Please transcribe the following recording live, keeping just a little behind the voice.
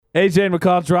AJ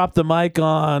McCall dropped the mic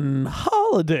on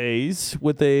holidays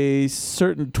with a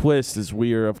certain twist, as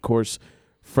we are, of course,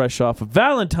 fresh off of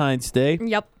Valentine's Day.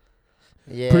 Yep.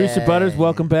 Yeah. Producer Butterz,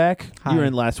 welcome back. Hi. You were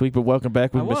in last week, but welcome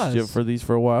back. We missed you for these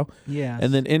for a while. Yeah.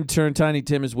 And then intern Tiny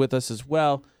Tim is with us as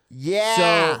well.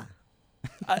 Yeah. So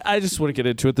I just want to get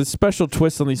into it. The special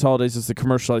twist on these holidays is the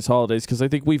commercialized holidays, because I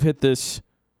think we've hit this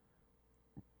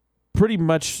pretty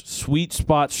much sweet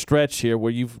spot stretch here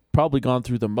where you've probably gone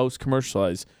through the most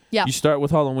commercialized. Yeah. You start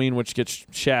with Halloween, which gets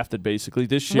shafted basically.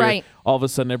 This year, Right. all of a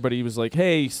sudden, everybody was like,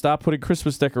 hey, stop putting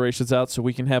Christmas decorations out so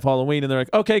we can have Halloween. And they're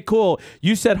like, okay, cool.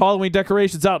 You said Halloween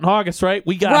decorations out in August, right?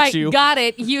 We got you. Right, got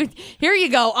it. Here you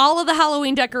go. All of the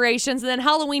Halloween decorations. And then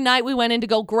Halloween night, we went in to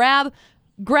go grab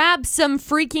some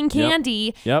freaking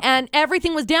candy, Yep. and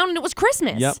everything was down, and it was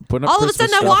Christmas. Yep, putting up All of a Christmas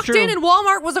sudden, I stuff. walked in, and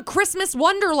Walmart was a Christmas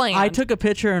wonderland. I took a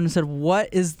picture and said, "What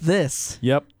is this?"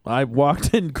 Yep. I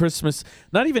walked in Christmas,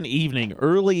 not even evening,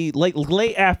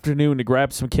 late afternoon to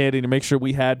grab some candy to make sure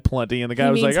we had plenty. And the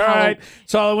guy was like, all right,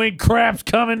 it's Halloween crap's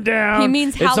coming down. He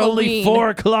means it's only Halloween. 4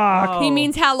 o'clock. He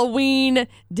means Halloween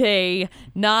Day,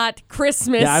 not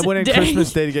Christmas. Yeah, I went in Day.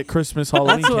 Christmas Day to get Christmas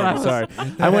Halloween That's what candy. I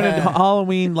Sorry. I went in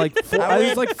Halloween it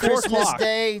was like 4 Christmas o'clock.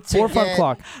 Day to 4 or 5 get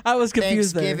o'clock. I was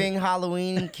confused Thanksgiving,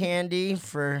 Halloween candy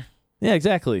for... Yeah,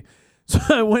 exactly. So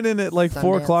I went in at like 4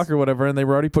 Sundance. o'clock or whatever, and they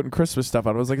were already putting Christmas stuff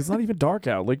out. I was like, it's not even dark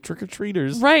out. Like,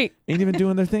 trick-or-treaters Right. ain't even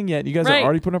doing their thing yet. You guys Right. are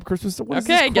already putting up Christmas stuff. What is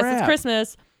Okay, this I guess it's crap?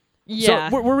 Christmas. Yeah.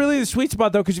 So we're really in the sweet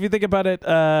spot, though, because if you think about it,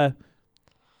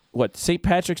 St.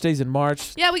 Patrick's Day's in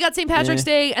March. Yeah, we got St. Patrick's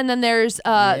Day, and then there's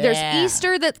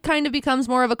Easter that kind of becomes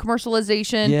more of a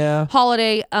commercialization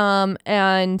holiday,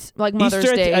 and like Mother's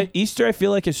Day. Easter, I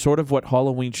feel like, is sort of what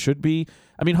Halloween should be.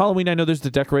 I mean, Halloween, I know there's the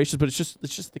decorations, but it's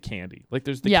just the candy. Like,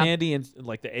 there's the candy and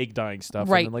like the egg dyeing stuff.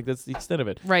 Right. And then, like, that's the extent of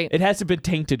it. Right. It hasn't been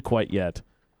tainted quite yet.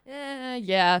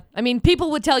 Yeah. I mean,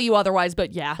 people would tell you otherwise,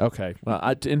 but yeah. Okay.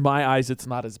 Well, in my eyes, it's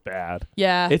not as bad.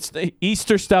 Yeah. It's the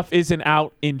Easter stuff isn't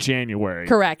out in January.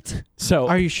 Correct. So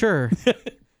Are you sure?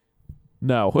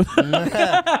 no.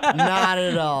 Not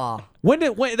at all. When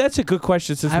that's a good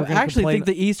question. Since I we're gonna actually complain.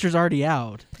 think the Easter's already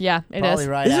out. Yeah, it Probably is.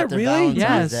 right Is it after really? Valentine's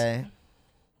Yes. Day.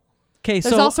 Okay,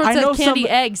 There's so all sorts I know of candy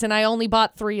some. eggs, and I only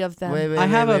bought 3 of them. Wait, I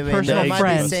have a wait. personal There might be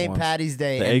friend. St. Patty's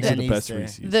Day the and eggs are then the best Easter.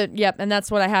 Reese's. Yep, and that's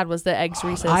what I had was the eggs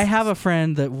Reese's. I have a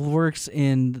friend that works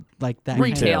in like that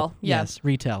Retail, kind of- yeah. Yes,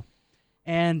 retail,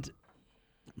 and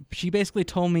she basically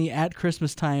told me at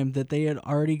Christmas time that they had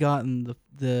already gotten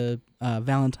the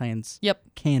Valentine's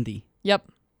candy. Yep.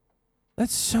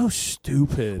 That's so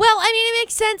stupid. Well, I mean, it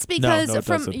makes sense because no, it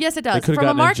doesn't. yes, it They does. could've From a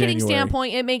gotten it in marketing January.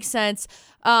 standpoint, it makes sense.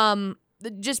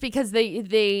 Just because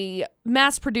they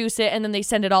mass produce it and then they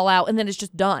send it all out and then it's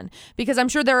just done. Because I'm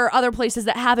sure there are other places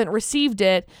that haven't received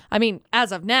it. I mean,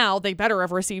 as of now, they better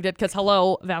have received it because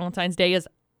hello, Valentine's Day is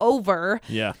over.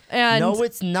 Yeah. And No,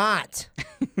 it's not.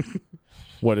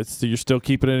 What? You're still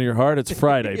keeping it in your heart? It's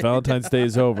Friday. Valentine's Day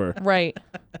is over. right.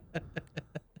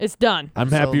 It's done. I'm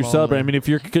So happy you're celebrating. I lonely.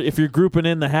 mean, if you're grouping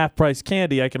in the half price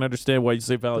candy, I can understand why you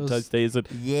say Valentine's Day isn't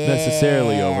Yeah.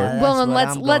 necessarily over. That's Well, and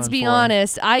what let's I'm be going for.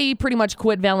 honest. I pretty much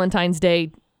quit Valentine's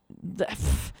Day.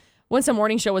 Once the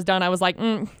morning show was done, I was like,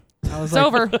 I was it's like,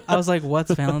 over. I was like,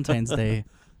 "What's Valentine's Day?"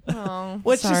 Oh,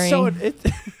 Which sorry. is so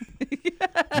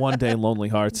one day lonely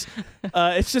hearts.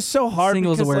 It's just so hard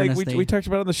Singles because like Awareness Day. we talked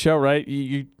about it on the show, right?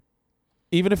 You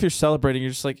even if you're celebrating,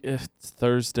 you're just like it's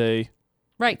Thursday,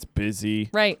 Right. it's busy,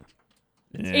 Right.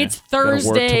 Yeah, It's gotta work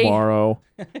Thursday. tomorrow.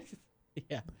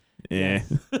 Yeah. Yeah.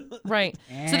 Right.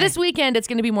 So this weekend, it's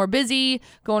going to be more busy,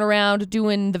 going around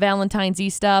doing the Valentine's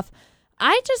Eve stuff.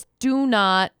 I just do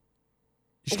not.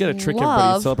 You just gotta trick everybody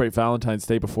Love- to celebrate Valentine's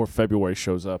Day before February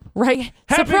shows up. Right.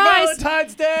 Happy Surprise!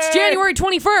 Valentine's Day! It's January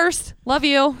 21st. Love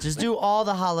you. Just do all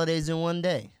the holidays in one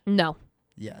day. No.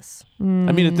 Yes. I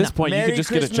mean, at this point, you Merry could just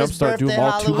get a Christmas, jump start, do them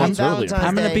birthday, all 2 months Halloween, earlier. Valentine's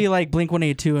I'm gonna Day. be like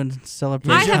Blink-182 and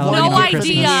celebrate. I have Halloween no and Christmas.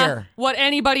 idea Year. what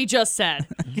anybody just said.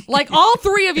 Like, all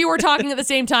 3 of you were talking at the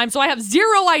same time, so I have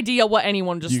 0 idea what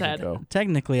anyone just You can said. go.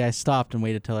 Technically, I stopped and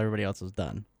waited till everybody else was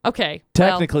done. Okay.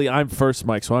 Technically, I'm first,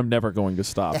 Mike, so I'm never going to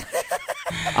stop.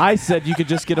 I said you could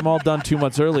just get them all done 2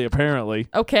 months early, apparently.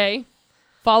 Well, okay.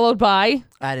 Followed by.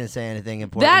 I didn't say anything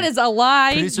important. That is a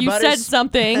lie. Producer You Butterz? said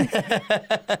something.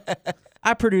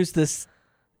 I produced this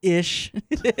ish.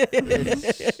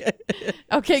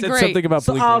 Okay, Said great. something about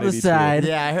So Blink I'll 182. decide.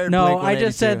 Yeah, I heard No, Blink I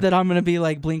just said 182. that I'm gonna be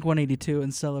like Blink-182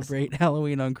 and celebrate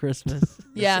Halloween on Christmas.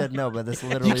 You Yeah. said no, but that's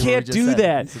literally You what we can't just do said.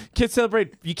 that.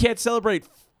 You can't celebrate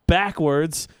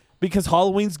backwards because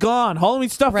Halloween's gone. Halloween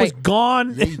stuff was Right.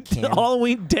 gone Yeah, you can.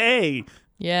 Halloween Day.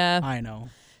 Yeah. I know.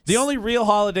 The only real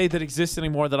holiday that exists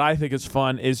anymore that I think is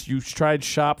fun is you try and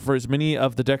shop for as many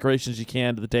of the decorations you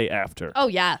can the day after. Oh,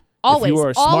 yeah. Always. If you are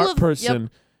a All smart of- person,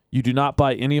 Yep. you do not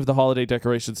buy any of the holiday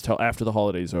decorations till after the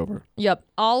holiday's over. Yep.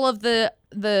 All of the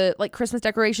like Christmas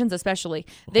decorations especially.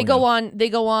 They go on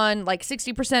like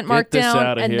 60% Get this markdown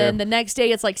outta and here. then the next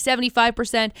day it's like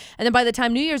 75% and then by the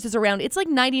time New Year's is around it's like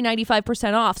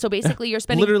 95% off. So basically you're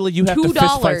spending Literally, you have to $2.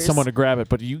 fist fight someone to grab it,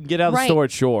 but you can get out of the Right. store,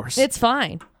 it's yours. It's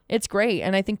fine. It's great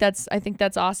and I think that's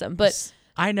awesome. But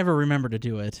I never remember to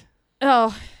do it.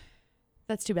 oh,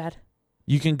 that's too bad.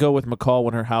 You can go with McCall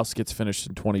when her house gets finished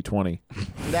in 2020.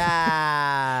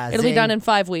 It'll be done in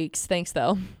 5 weeks. Thanks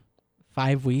though.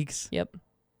 5 weeks. Yep.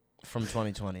 From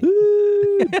 2020.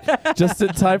 Just in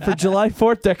time for July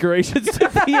 4th decorations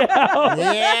to be out.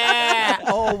 Yeah.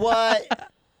 Oh, what?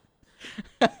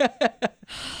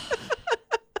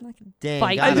 Dang,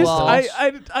 Fight. got I it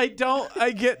just, all.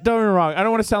 don't get me wrong. I don't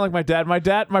want to sound like my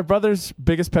dad. My brother's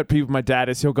biggest pet peeve with my dad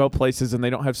is he'll go places and they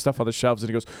don't have stuff on the shelves and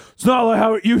he goes, it's not like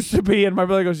how it used to be. And my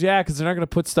brother goes, yeah, because they're not going to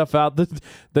put stuff out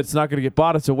that's not going to get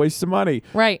bought. It's a waste of money.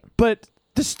 Right. But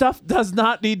the stuff does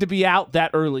not need to be out that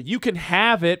early. You can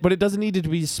have it, but it doesn't need to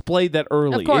be displayed that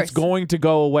early. Of course. It's going to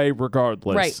go away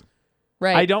regardless. Right.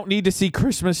 Right. I don't need to see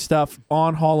Christmas stuff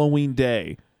on Halloween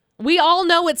Day. We all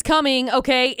know it's coming,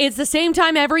 okay? It's the same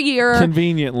time every year.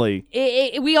 Conveniently.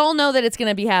 We all know that it's going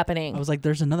to be happening. I was like,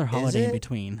 there's another holiday in it?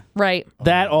 between. Right.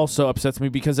 That also upsets me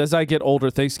because as I get older,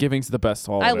 Thanksgiving's the best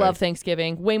holiday. I love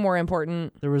Thanksgiving. Way more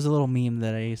important. There was a little meme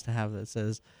that I used to have that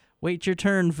says, wait your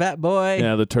turn, fat boy.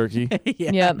 Yeah, the turkey.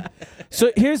 Yeah. Yep.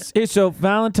 So here's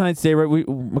Valentine's Day, right?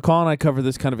 McCall and I cover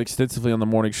this kind of extensively on the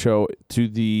morning show to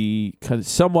the kind of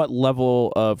somewhat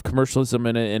level of commercialism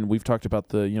in it, and we've talked about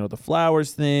the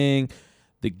flowers thing,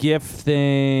 the gift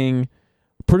thing.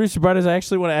 Producer Butterz, I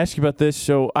actually want to ask you about this.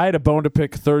 So I had a bone to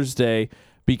pick Thursday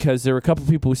because there were a couple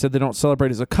people who said they don't celebrate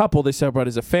as a couple, they celebrate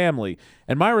as a family.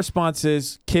 And my response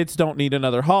is kids don't need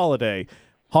another holiday.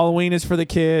 Halloween is for the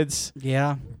kids.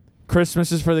 Yeah.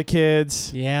 Christmas is for the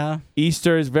kids. Yeah.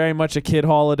 Easter is very much a kid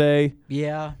holiday.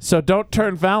 Yeah. So don't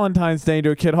turn Valentine's Day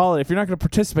into a kid holiday. If you're not going to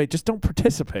participate, just don't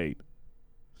participate.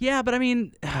 Yeah, but I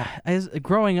mean, as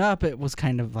growing up, it was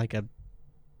kind of like a.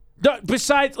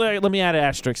 Besides, let me add an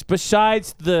asterisk.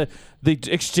 Besides the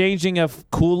exchanging of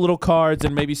cool little cards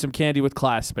and maybe some candy with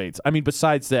classmates. I mean,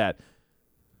 besides that.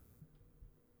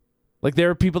 Like,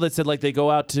 there are people that said, like, they go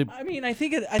out to I mean, I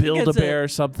think Build-A-Bear or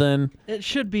something. It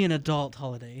should be an adult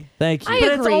holiday. Thank you. I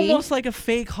But agree. it's almost like a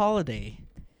fake holiday.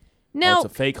 Now, It's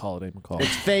a fake holiday, McCall.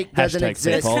 It's fake, doesn't Hashtag fake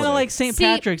exist. It's kind of holiday. like St. See-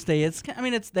 Patrick's Day.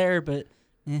 It's there, but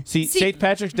See, St.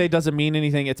 Patrick's Day doesn't mean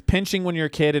anything. It's pinching when you're a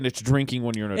kid and it's drinking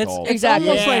when you're an it's adult. Exactly.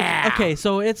 almost Yeah. like okay.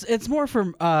 So it's more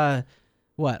for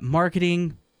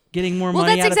marketing, getting more well,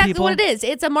 money that's out exactly of people. what it is.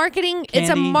 It's a marketing. It's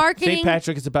a Candy. marketing. St.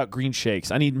 Patrick is about green shakes.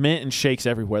 I need mint and shakes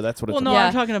everywhere. That's what it's Well, no, about.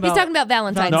 I'm talking about. He's talking about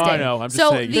Valentine's No, Day. I know. I'm just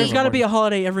so saying. the- There's got to be a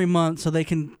holiday every month so they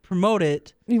can promote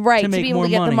it. right to to make be able more to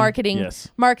get the money. Yes.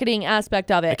 marketing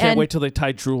aspect of it. I can't and wait till they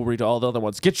tie jewelry to all the other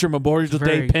ones. Get your Memorial Day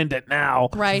very- pendant now.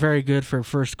 right. Very good for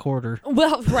first quarter.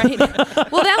 Well, right.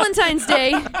 Well, Valentine's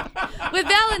Day. With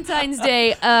Valentine's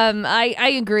Day,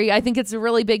 I agree. I think it's a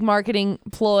really big marketing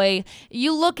ploy.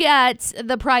 You look at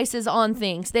the prices on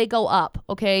things; they go up.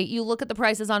 Okay. You look at the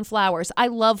prices on flowers. I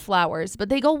love flowers, but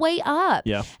they go way up.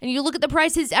 Yeah. And you look at the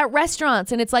prices at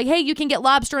restaurants, and it's like, hey, you can get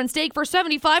lobster and steak for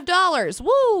 $75.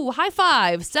 Woo! High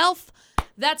five, self.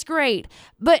 That's great.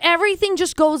 But everything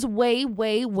just goes way,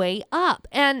 way, way up.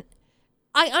 And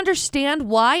I understand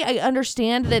why. I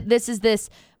understand that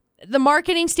the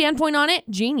marketing standpoint on it,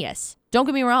 genius. Don't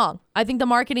get me wrong. I think the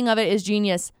marketing of it is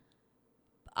genius.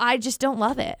 I just don't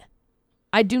love it.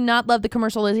 I do not love the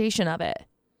commercialization of it.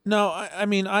 No, I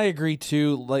mean, I agree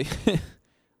too. Like,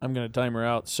 I'm going to time her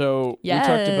out. So Yes.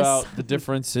 we talked about the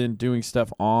difference in doing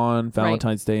stuff on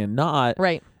Valentine's Day and not.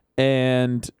 Right.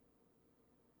 And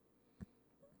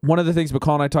one of the things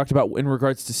McCall and I talked about in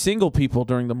regards to single people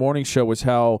during the morning show was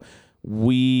how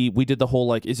we did the whole,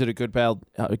 like, is it a good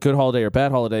holiday or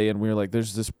bad holiday? And we were like,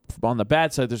 there's this, on the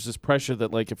bad side, there's this pressure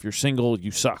that, like, if you're single, you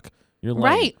suck. You're lame.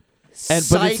 Right. But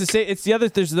there's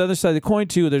the other side of the coin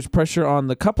too. There's pressure on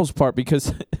the couple's part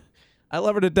because I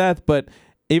love her to death, but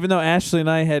even though Ashley and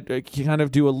I had kind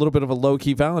of do a little bit of a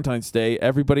low-key Valentine's Day,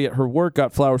 everybody at her work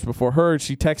got flowers before her.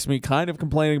 She texted me kind of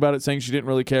complaining about it, saying she didn't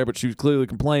really care, but she was clearly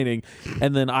complaining.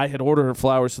 And then I had ordered her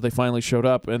flowers, so they finally showed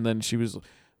up, and then she was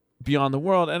beyond the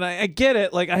world. And I get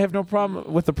it. Like, I have no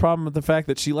problem with the fact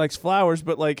that she likes flowers,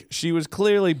 but, like, she was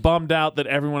clearly bummed out that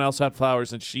everyone else had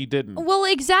flowers and she didn't. Well,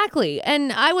 exactly.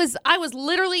 And I was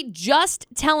literally just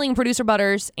telling producer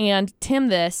Butterz and Tim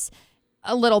this.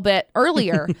 a little bit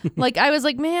earlier. Like, I was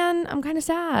like, man, I'm kind of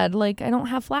sad. Like, I don't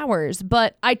have flowers.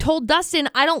 But I told Dustin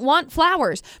I don't want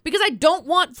flowers because I don't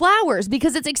want flowers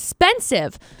because it's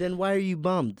expensive. Then why are you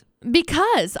bummed?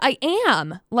 Because I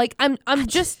am. Like, I'm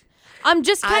just kind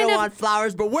I don't of. want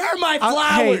flowers, but where are my Hey,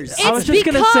 flowers? I was It's just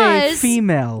gonna say because-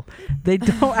 female. They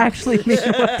don't actually mean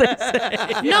what they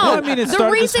say. No, I mean, it the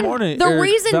started this reason, morning, the or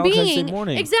reason Valentine's Day being,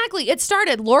 morning. exactly, it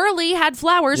started. Laura Lee had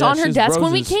flowers Yeah, on she her has desk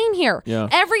when we roses. came here. Yeah.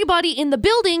 Everybody in the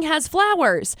building has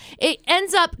flowers. It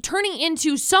ends up turning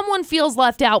into someone feels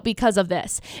left out because of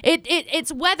this.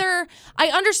 It's whether I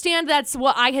understand that's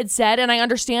what I had said, and I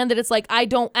understand that it's like I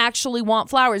don't actually want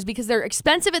flowers because they're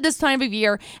expensive at this time of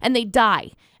year and they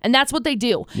die. And that's what they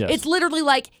do. Yes. It's literally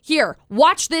like, here,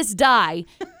 watch this die.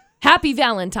 Happy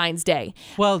Valentine's Day.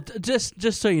 Well, just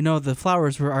so you know, the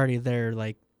flowers were already there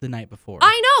like the night before.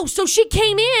 I know. So she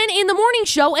came in the morning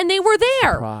show and they were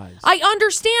there. Surprise. I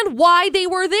understand why they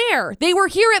were there. They were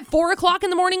here at 4:00 in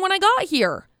the morning when I got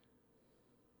here.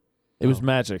 It was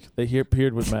magic. They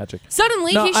appeared with magic.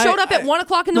 Suddenly, No, he showed up at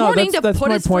 1:00 in the no, morning to that's put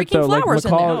my his point, freaking though. Like, flowers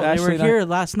in McCall- there. No, they Ashley were and I- here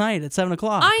last night at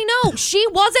 7:00. I know. She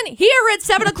wasn't here at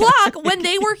 7:00 when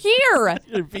they were here.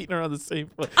 You're beating her on the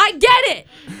same foot. I get it.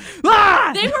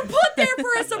 They were put there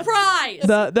for a surprise.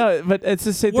 No, but it's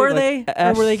the same Were thing. they?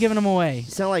 Or were they giving them away?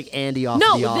 You sound like Andy off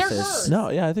No, The they're Office. hers. No,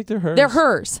 yeah, I think they're hers. They're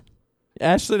hers.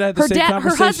 Ashley and I had the Her same dad, her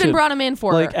conversation. husband brought them in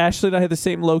for Like her. Ashley and I had the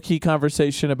same low-key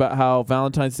conversation about how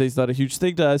Valentine's Day is not a huge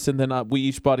thing to us, and then we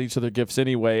each bought each other gifts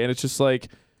anyway, and it's just like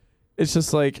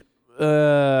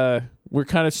we're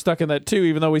kind of stuck in that too,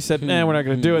 even though we said, nah, we're not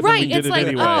going to do it, Right, then we did it's it like,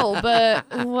 anyway. oh,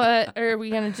 but what are we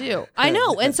gonna do? I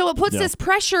know, and so it puts Yeah. this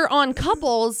pressure on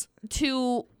couples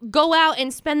to go out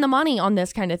and spend the money on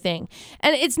this kind of thing.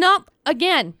 And it's not,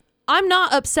 again, I'm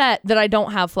not upset that I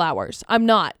don't have flowers. I'm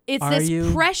not. It's Are this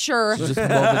you? pressure. Just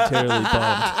momentarily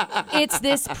bummed. It's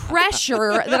this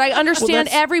pressure that I understand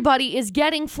that's- everybody is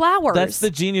getting flowers. That's the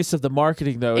genius of the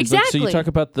marketing, though. is like, so Exactly. you talk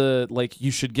about the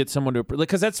you should get someone to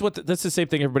because that's the same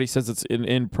thing everybody says. It's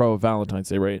in pro of Valentine's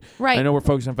Day, right? Right. I know we're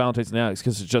focused on Valentine's Day now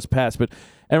because it's just passed, but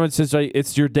everyone says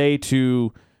it's your day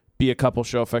to be a couple,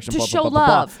 show affection, To blah, show blah, blah,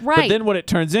 blah, love, blah. right. But then what it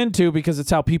turns into, because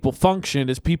it's how people function,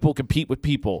 is people compete with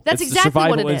people. That's it's exactly the what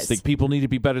survival it is. instinct. People need to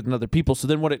be better than other people. So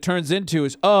then what it turns into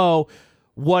is, oh,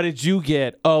 what did you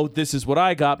get? Oh, this is what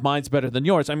I got. Mine's better than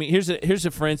yours. I mean, here's a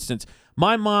for instance.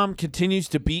 My mom continues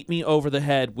to beat me over the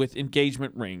head with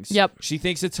engagement rings. Yep. She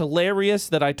thinks it's hilarious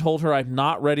that I told her I'm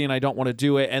not ready and I don't want to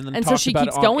do it, and then And so talks she about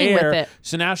keeps it on going with air. it.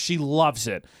 So now she loves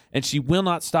it, and she will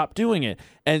not stop doing it.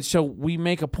 And so we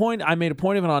make a point. I made a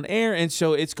point of it on air, and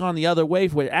so it's gone the other way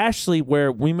with Ashley,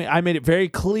 where I made it very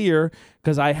clear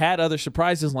because I had other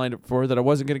surprises lined up for her that I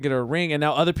wasn't going to get her a ring, and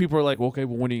now other people are like, well, "Okay,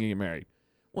 well, when are you going to get married?"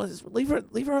 Well, leave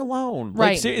her alone.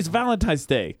 Right. Like, it's Valentine's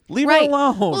Day. Leave right. her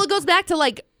alone. Well, it goes back to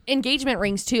like engagement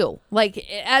rings too. Like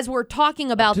as we're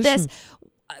talking about this,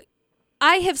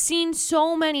 I have seen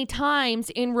so many times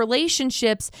in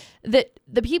relationships that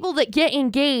the people that get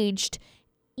engaged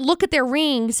look at their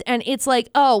rings and it's like,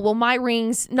 oh, well, my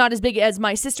ring's not as big as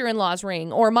my sister-in-law's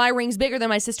ring, or my ring's bigger than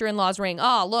my sister-in-law's ring.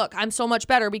 Oh, look, I'm so much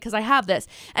better because I have this.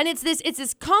 And it's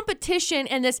this competition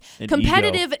and this And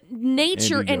competitive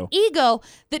nature and ego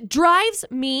that drives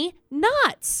me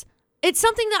nuts. It's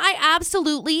something that I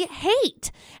absolutely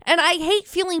hate. And I hate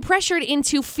feeling pressured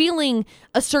into feeling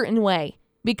a certain way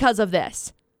because of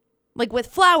this. Like with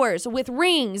flowers, with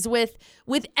rings, with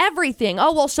everything.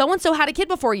 Oh, well, so-and-so had a kid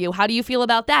before you. How do you feel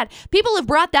about that? People have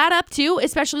brought that up too,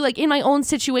 especially like in my own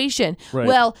situation. Right.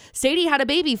 Well, Sadie had a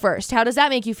baby first. How does that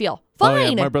make you feel? Oh, yeah,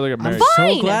 Fine. my brother got I'm married.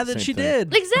 Fine. so glad that Same she thing.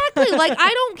 did. Exactly. Like, I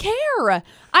don't care.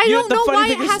 I You know, don't the know funny why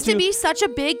thing it is, has to too- be such a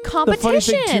big The funny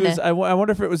competition. thing too is, I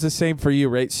wonder if it was the same for you,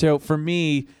 right? So for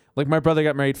me, like my brother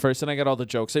got married first, and I got all the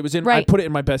jokes. It was in. I Right. put it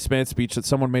in my best man speech that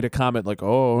someone made a comment like,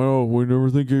 "Oh, no, we never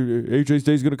think AJ's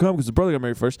day's gonna come because his brother got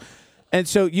married first." And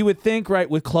so you would think, right,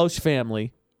 with close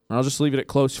family, and I'll just leave it at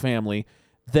close family,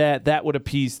 that would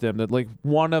appease them. That like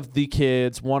one of the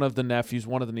kids, one of the nephews,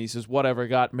 one of the nieces, whatever,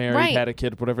 got married, Right. had a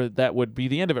kid, whatever. That would be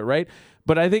the end of it, right?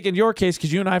 But I think in your case,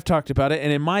 because you and I have talked about it,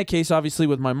 and in my case, obviously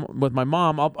with my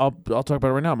mom, I'll talk about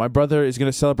it right now. My brother is going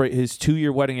to celebrate his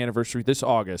 2-year wedding anniversary this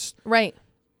August, Right.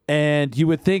 and you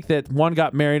would think that one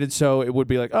got married, and so it would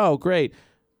be like, oh, great.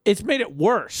 It's made it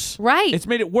worse. Right. It's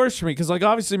made it worse for me because, like,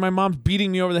 obviously my mom's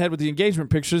beating me over the head with the engagement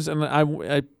pictures, and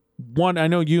I one, I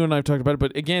know you and I have talked about it,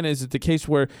 but again, is it the case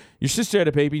where your sister had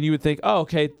a baby and you would think, oh,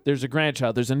 okay, there's a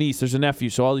grandchild, there's a niece, there's a nephew,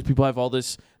 so all these people have all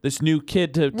this new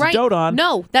kid to dote on.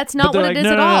 No, that's not what it is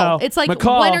at all. It's like,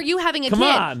 McCall, when are you having a kid?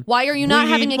 on. Why are you not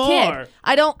having a more. kid?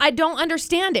 I don't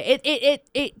understand it.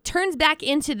 It turns back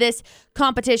into this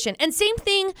competition. And same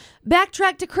thing,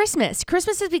 backtrack to Christmas.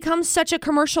 Christmas has become such a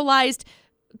commercialized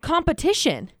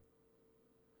competition.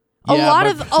 A lot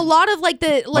of like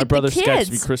the my brother the kids.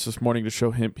 Skyped me Christmas morning to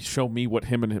show me what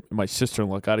him and my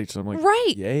sister-in-law got each other. I'm like,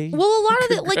 right. Yay. Well, a lot of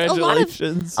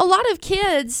Congratulations. a lot of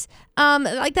kids,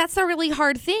 like that's the really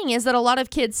hard thing is that a lot of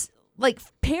kids like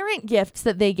parent gifts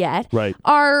that they get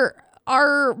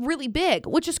are really big,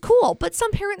 which is cool, but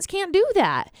some parents can't do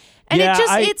that, and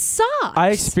it sucks. I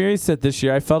experienced it this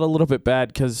year. I felt a little bit bad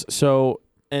because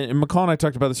and McCall and I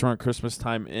talked about this around Christmas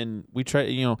time, and we try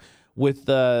with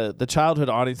the childhood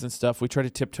audience and stuff, we try to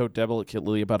tiptoe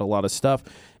delicately about a lot of stuff.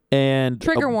 And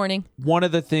trigger warning. One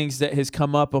of the things that has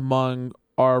come up among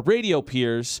our radio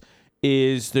peers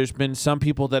is there's been some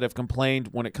people that have complained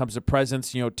when it comes to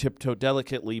presents, tiptoe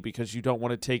delicately because you don't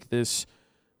want to take this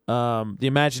the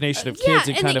imagination of kids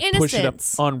and kind of push it up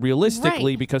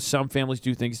unrealistically because some families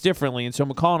do things differently. And so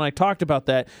McCall and I talked about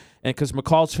that, and because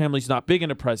McCall's family's not big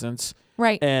into presents,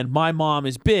 right? And my mom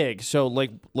is big, so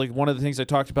like one of the things I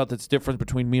talked about that's different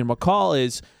between me and McCall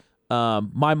is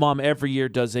my mom every year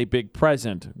does a big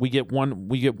present. We get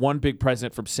one big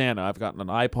present from Santa. I've gotten an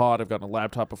iPod, I've gotten a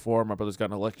laptop before. My brother's got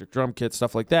an electric drum kit,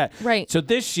 stuff like that. Right. So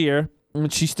this year,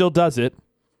 and she still does it.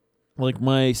 Like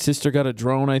my sister got a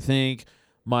drone, I think.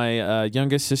 My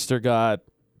youngest sister got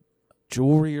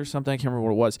jewelry or something. I can't remember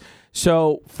what it was.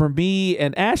 So for me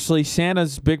and Ashley,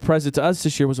 Santa's big present to us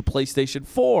this year was a PlayStation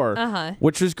 4,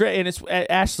 which was great. And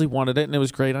Ashley wanted it, and it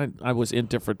was great. I was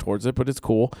indifferent towards it, but it's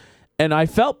cool. And I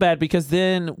felt bad because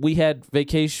then we had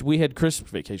vacation. We had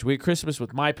Christmas vacation. We had Christmas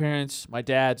with my parents, my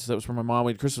dad. So that was for my mom.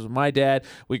 We had Christmas with my dad.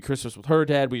 We had Christmas with her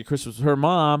dad. We had Christmas with her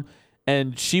mom.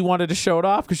 And she wanted to show it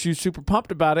off because she was super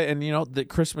pumped about it. And, that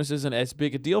Christmas isn't as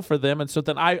big a deal for them. And so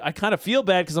then I kind of feel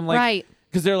bad because I'm like, right.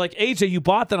 Because they're like, AJ, you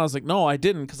bought that. And I was like, no, I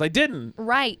didn't, because I didn't.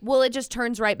 Right. Well, it just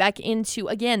turns right back into,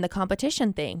 again, the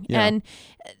competition thing. Yeah. And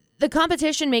the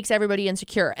competition makes everybody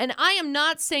insecure. And I am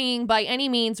not saying by any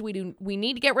means we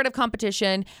need to get rid of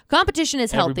competition. Competition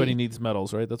is healthy. Everybody needs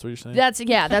medals, right? That's what you're saying? That's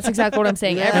exactly what I'm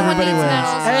saying. Yeah. Everyone Everybody needs wins.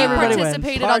 medals. Everybody You wins.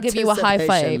 participated, I'll give you a high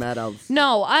Participation five. medals.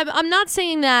 No, I'm not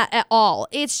saying that at all.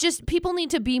 It's just people need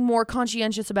to be more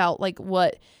conscientious about like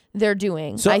what they're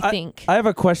doing, So I think. I have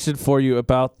a question for you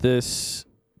about this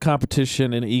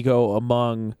competition and ego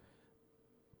among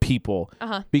people,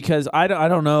 because I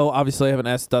don't know. Obviously, I haven't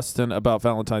asked Dustin about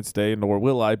Valentine's Day, nor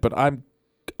will I. But I'm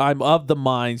of the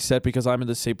mindset, because I'm in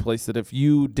the same place, that if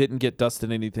you didn't get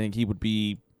Dustin anything, he would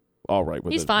be all right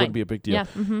with it. He's fine. Wouldn't be a big deal. Yeah.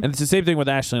 And it's the same thing with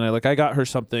Ashley and I. Like, I got her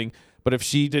something, but if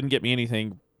she didn't get me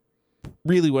anything,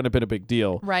 really wouldn't have been a big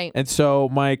deal. Right. And so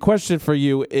my question for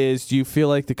you is, do you feel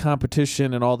like the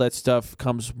competition and all that stuff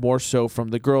comes more so from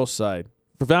the girls' side?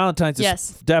 For Valentine's,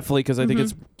 Yes. it's definitely, because I think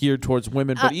it's geared towards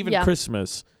women, but even yeah.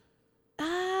 Christmas.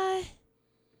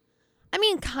 I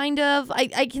mean, kind of.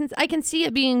 I can see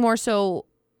it being more so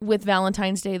with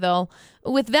Valentine's Day, though.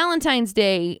 With Valentine's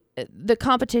Day, the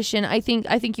competition, I think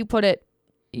you put it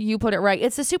right.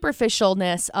 It's the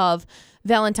superficialness of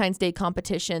Valentine's Day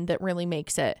competition that really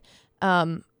makes it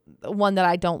one that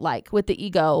I don't like, with the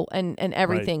ego and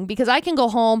everything. Right. Because I can go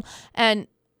home and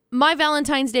my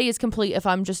Valentine's Day is complete if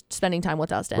I'm just spending time with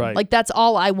Dustin. Right. Like, that's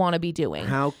all I want to be doing.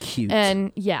 How cute.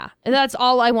 And yeah, that's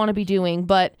all I want to be doing.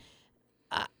 But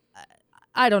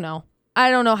I don't know. I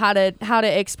don't know how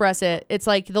to express it. It's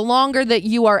like the longer that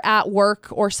you are at work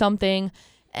or something,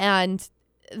 and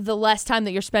the less time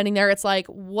that you're spending there, it's like,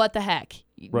 what the heck?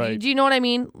 Right. Do you know what I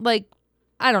mean? Like,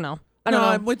 I don't know. I don't know.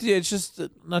 I'm with you. It's just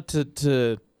not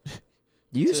to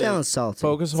You sound salty.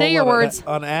 focus a Say whole your lot words.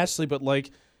 on Ashley, but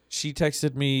like, she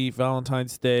texted me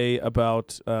Valentine's Day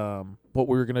about what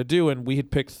we were going to do, and we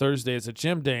had picked Thursday as a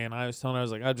gym day, and I was telling her, I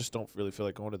was like, I just don't really feel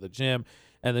like going to the gym.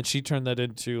 And then she turned that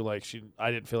into, like,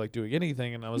 I didn't feel like doing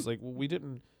anything, and I was like, well, we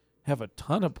didn't have a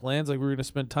ton of plans. Like, we were going to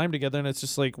spend time together, and it's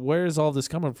just like, where is all this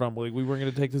coming from? Like, we weren't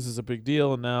going to take this as a big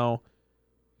deal, and now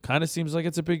kind of seems like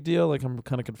it's a big deal. Like, I'm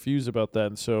kind of confused about that,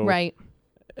 and so Right.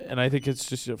 And I think it's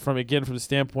just from the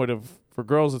standpoint of, for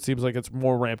girls, it seems like it's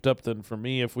more ramped up than for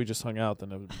me. If we just hung out,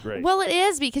 then it would be great. Well, it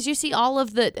is, because you see all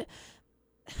of the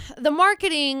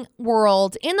marketing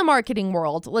world. In the marketing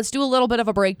world, let's do a little bit of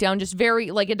a breakdown. Just very,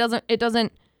 like, it doesn't.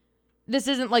 This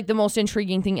isn't like the most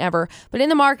intriguing thing ever, but in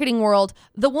the marketing world,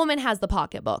 the woman has the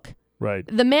pocketbook. Right.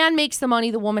 The man makes the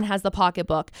money, the woman has the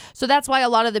pocketbook. So that's why a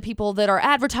lot of the people that are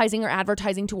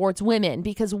advertising towards women,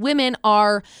 because women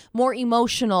are more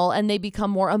emotional and they become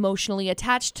more emotionally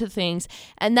attached to things.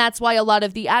 And that's why a lot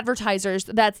of the advertisers,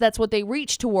 that's what they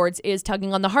reach towards, is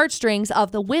tugging on the heartstrings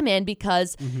of the women,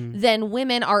 because then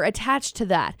women are attached to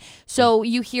that. So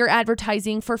you hear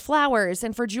advertising for flowers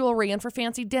and for jewelry and for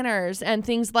fancy dinners and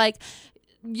things like,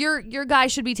 your guy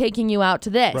should be taking you out to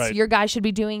this. Right. Your guy should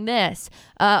be doing this.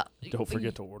 Don't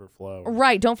forget to order flowers.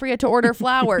 Right. Don't forget to order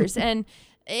flowers. And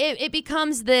it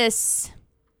becomes this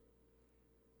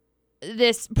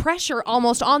pressure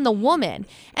almost on the woman.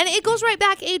 And it goes right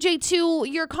back, AJ, to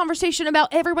your conversation about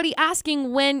everybody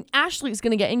asking when Ashley's going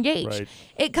to get engaged. Right.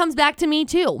 It comes back to me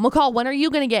too. McCall, when are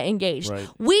you going to get engaged? Right.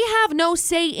 We have no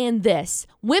say in this.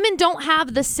 Women don't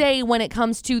have the say when it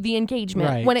comes to the engagement.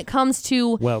 Right. When it comes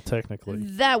to Well, technically.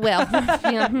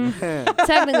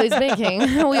 technically speaking,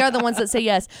 we are the ones that say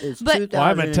yes. It's But Well,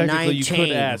 I meant technically you could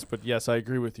 2019. ask, but yes, I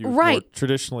agree with you. Right. Or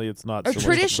traditionally, it's not. Or so much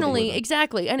for traditionally, women.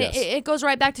 exactly. And Yes. it goes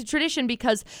right back to tradition,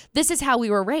 because this is how we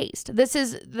were raised.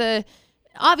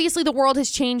 Obviously the world has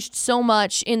changed so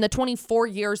much in the 24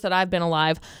 years that I've been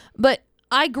alive, but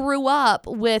I grew up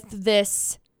with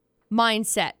this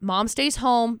mindset. Mom stays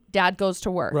home, dad goes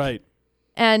to work. Right.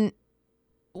 And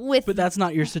But that's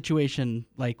not your situation,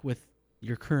 like with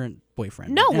your current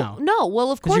boyfriend. no, right now. no.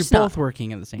 Well, of 'Cause course you're not. both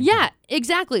working at the same Yeah, time.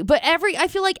 exactly. But I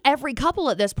feel like every couple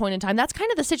at this point in time, that's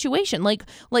kind of the situation. Like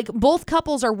both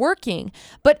couples are working,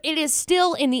 but it is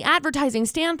still in the advertising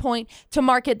standpoint to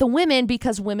market the women,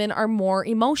 because women are more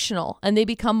emotional and they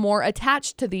become more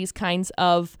attached to these kinds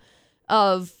of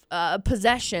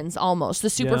possessions, almost the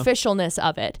superficialness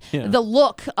of it. Yeah. The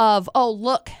look of, oh,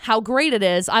 look how great it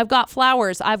is. I've got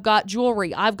flowers. I've got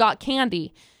jewelry. I've got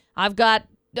candy. I've got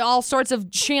all sorts of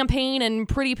champagne and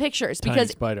pretty pictures,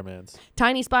 because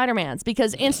Tiny Spider-Mans.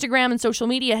 because Instagram and social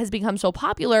media has become so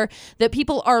popular that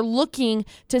people are looking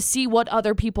to see what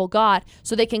other people got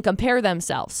so they can compare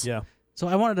themselves. Yeah. So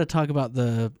I wanted to talk about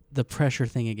the pressure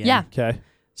thing again. Yeah. Okay.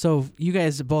 So you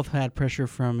guys both had pressure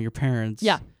from your parents.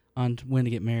 Yeah. On when to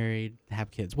get married,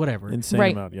 have kids, whatever. Insane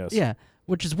Right. amount, yes. Yeah,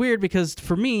 which is weird because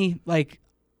for me, like,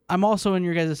 I'm also in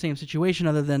your guys' same situation,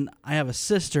 other than I have a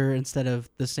sister instead of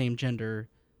the same gender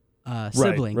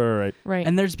sibling. Right. Right.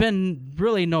 And there's been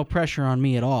really no pressure on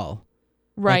me at all.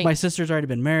 Right. Like, my sister's already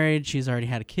been married. She's already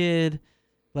had a kid.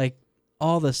 Like,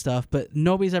 all this stuff. But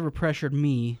nobody's ever pressured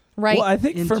me right. Well, I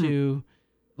think into,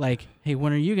 like, hey,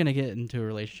 when are you going to get into a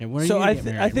relationship? When are So you I, going to get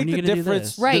th- married? I think when are the you gonna do difference,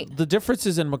 this? Right. the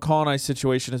differences in McCall and I's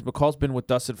situation is McCall's been with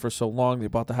Dustin for so long. They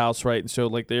bought the house, right? And so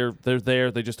like they're there.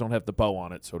 They just don't have the bow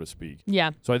on it, so to speak. yeah.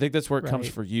 So I think that's where it comes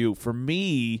Right. for you. For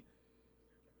me,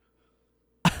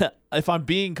 if I'm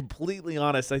being completely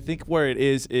honest, I think where it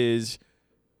is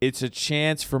it's a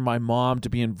chance for my mom to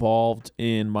be involved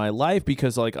in my life,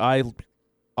 because like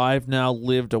I've now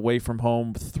lived away from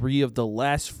home 3 of the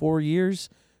last 4 years,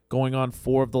 going on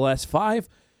 4 of the last 5.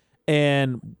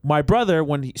 And my brother,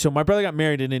 my brother got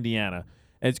married in Indiana,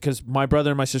 and it's because my brother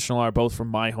and my sister-in-law are both from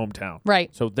my hometown.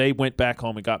 Right. So they went back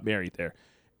home and got married there.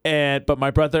 But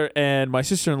my brother and my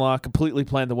sister-in-law completely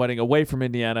planned the wedding away from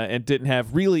Indiana and didn't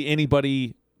have really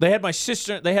anybody. They had my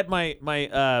sister. They had my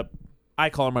I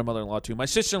call her my mother-in-law too. My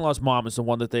sister-in-law's mom is the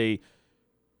one that they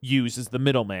use as the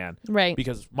middleman. Right.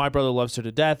 Because my brother loves her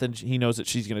to death, and he knows that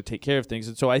she's going to take care of things.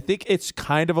 And so I think it's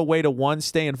kind of a way to, 1,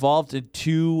 stay involved, and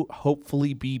 2,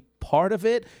 hopefully be part of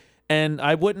it. And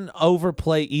I wouldn't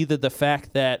overplay either the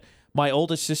fact that my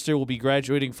oldest sister will be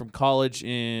graduating from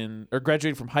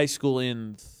graduating from high school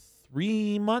in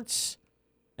 3 months.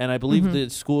 And I believe the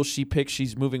school she picked,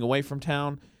 she's moving away from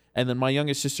town. And then my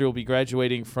youngest sister will be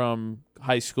graduating from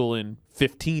high school in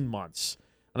 15 months.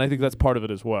 And I think that's part of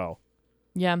it as well.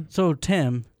 Yeah. So,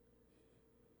 Tim,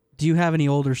 do you have any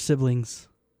older siblings?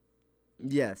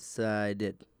 Yes, I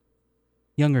did.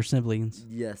 Younger siblings?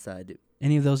 Yes, I do.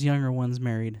 Any of those younger ones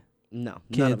married? No,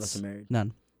 none of Kids? us are married.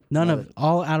 None. None None of of-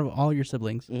 all out of all your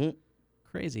siblings. Mm-hmm.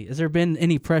 Crazy. Has there been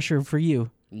any pressure for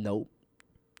you? Nope.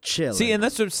 Chill. See, and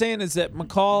that's what I'm saying is that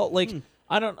McCall, like,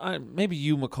 maybe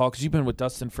you, McCall, because you've been with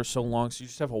Dustin for so long, so you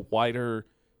just have a wider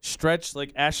stretch.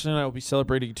 Like, Ashley and I will be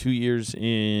celebrating 2 years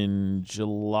in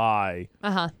July.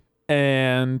 Uh-huh.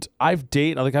 And I've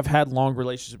had long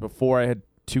relationships before. I had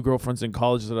 2 girlfriends in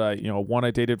college that one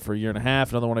I dated for a year and a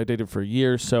half, another one I dated for a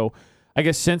year. So I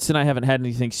guess since then I haven't had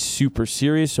anything super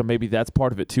serious, so maybe that's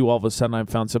part of it too. All of a sudden I've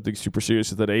found something super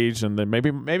serious at that age, and then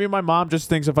maybe my mom just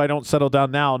thinks if I don't settle down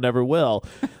now, I'll never will.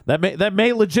 That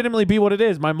may legitimately be what it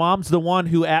is. My mom's the one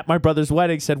who at my brother's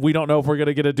wedding said, we don't know if we're going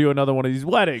to get to do another one of these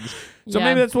weddings. So Yeah.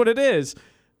 maybe that's what it is.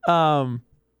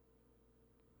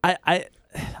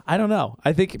 I don't know.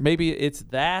 I think maybe it's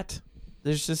that.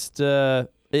 There's just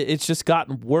it's just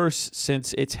gotten worse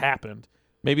since it's happened.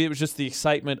 Maybe it was just the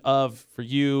excitement of, for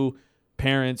you,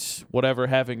 parents, whatever,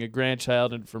 having a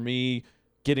grandchild, and for me,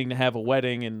 getting to have a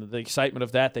wedding, and the excitement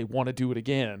of that, they want to do it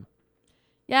again.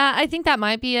 Yeah, I think that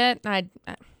might be it. But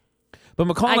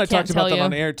McCall and I talked about that you.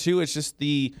 on air too. It's just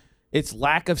its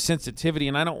lack of sensitivity,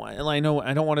 and I don't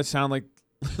want to sound like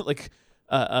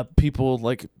people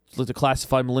like to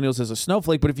classify millennials as a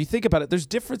snowflake. But if you think about it, there's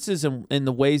differences in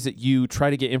the ways that you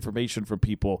try to get information from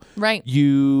people. Right.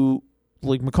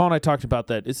 Like McCall and I talked about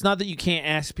that. It's not that you can't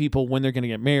ask people when they're going to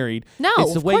get married. No,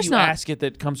 it's the of way course you not. ask it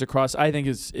that comes across. I think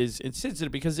is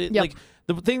insensitive because Yep. like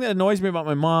the thing that annoys me about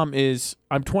my mom is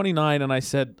I'm 29 and I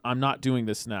said I'm not doing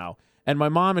this now, and my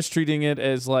mom is treating it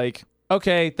as like,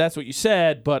 okay, that's what you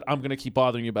said, but I'm going to keep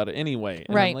bothering you about it anyway.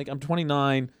 And Right. I'm like, I'm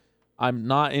 29. I'm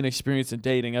not inexperienced in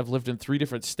dating. I've lived in 3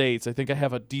 different states. I think I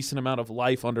have a decent amount of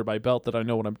life under my belt that I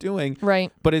know what I'm doing.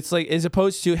 Right. But it's like, as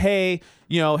opposed to, hey,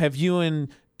 have you and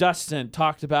Dustin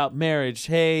talked about marriage?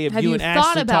 Hey, have you and thought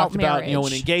Ashley about talked about an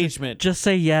marriage? engagement? Just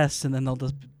say yes, and then they'll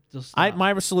just stop.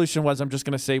 My solution was I'm just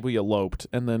going to say we eloped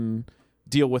and then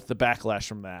deal with the backlash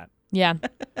from that. Yeah.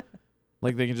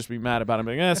 Like, they can just be mad about it.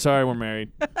 Like, sorry, we're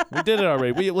married. We did it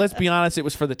already. Let's be honest, it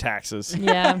was for the taxes.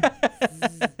 Yeah.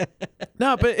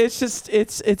 No, but it's just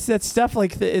it's that stuff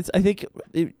like I think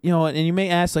and you may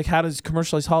ask, like, how does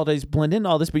commercialized holidays blend into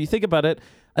all this? But you think about it,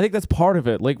 I think that's part of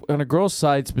it. Like, on a girl's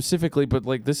side specifically, but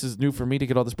like, this is new for me to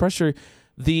get all this pressure.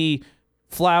 The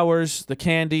flowers, the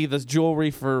candy, the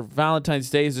jewelry for Valentine's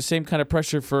Day is the same kind of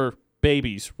pressure for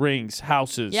babies, rings,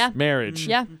 houses, Yeah. marriage.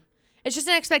 Yeah. It's just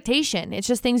an expectation. It's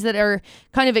just things that are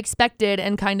kind of expected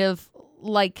and kind of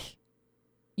like,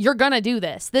 you're going to do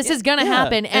this. This is going to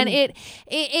happen. And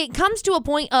it comes to a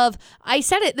point of, I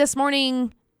said it this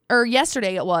morning or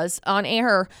yesterday it was on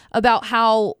air about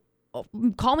how,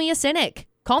 call me a cynic.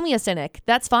 Call me a cynic.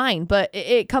 That's fine. But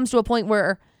it comes to a point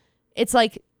where it's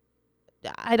like,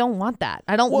 I don't want that.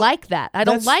 I don't like that. I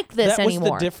don't like this anymore.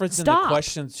 That was the difference Stop. in the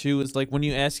question too, is like when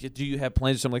you ask, do you have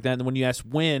plans or something like that? And then when you ask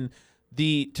when,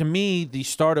 to me, the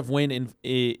start of when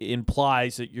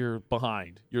implies that you're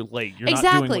behind, you're late, you're not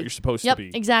doing what you're supposed to be.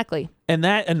 Exactly. And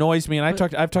that annoys me. And I've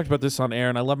talked about this on air,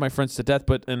 and I love my friends to death.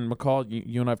 And McCall,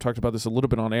 you and I have talked about this a little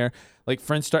bit on air. Like,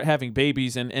 friends start having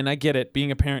babies, and I get it.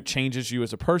 Being a parent changes you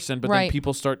as a person, but then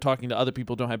people start talking to other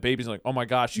people who don't have babies, and like, oh my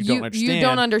gosh, you don't understand. You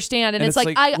don't understand, and it's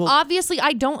like obviously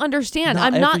I don't understand.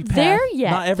 I'm every not there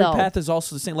yet. Not every path is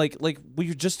also the same. Like we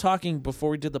were just talking before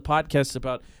we did the podcast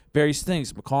about various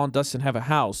things. McCall and Dustin have a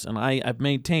house, and I've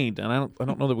maintained, and I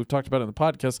don't know that we've talked about it in the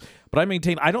podcast, but I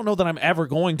maintain I don't know that I'm ever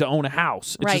going to own a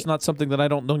house. It's just not something that I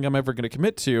don't think I'm ever going to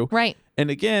commit to. Right. And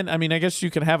again, I mean, I guess you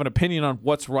can have an opinion on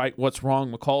what's right, what's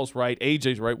wrong. McCall's right,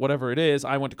 AJ's right, whatever it is.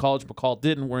 I went to college, McCall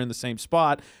didn't. We're in the same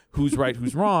spot. Who's right,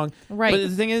 who's wrong? Right. But the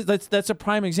thing is, that's a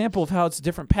prime example of how it's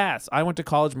different paths. I went to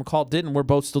college, McCall didn't. We're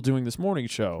both still doing this morning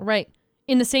show. Right.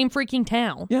 In the same freaking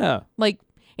town. Yeah. Like,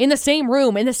 in the same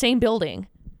room, in the same building.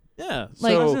 Yeah.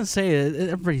 Like, I was so gonna say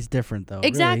everybody's different though.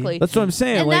 Exactly. Really. that's what I'm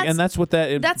saying. And that's what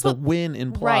that's the what- win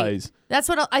implies. Right. That's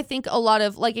what I think a lot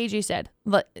of, like AJ said,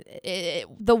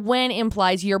 the when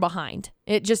implies you're behind.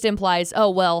 It just implies, oh,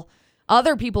 well,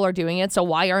 other people are doing it, so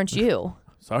why aren't you?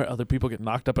 Sorry, other people get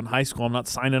knocked up in high school. I'm not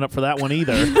signing up for that one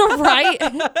either. Right?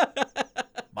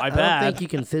 My I bad. don't think you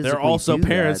can physically They're also do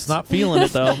parents that. not feeling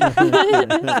it though.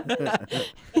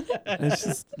 It's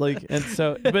just like, and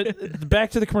so, but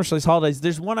back to the commercialized holidays.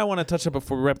 There's one I want to touch on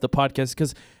before we wrap the podcast,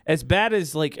 because as bad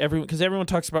as like everyone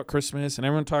talks about Christmas and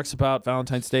everyone talks about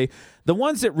Valentine's Day, the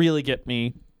ones that really get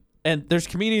me, and there's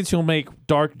comedians who'll make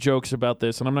dark jokes about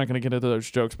this, and I'm not going to get into those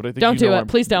jokes, but I think Don't you know do where it.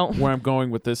 Please don't. where I'm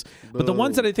going with this. But the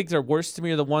ones that I think are worst to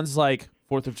me are the ones like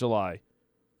 4th of July,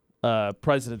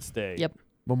 President's Day. Yep.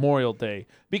 Memorial Day,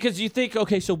 because you think,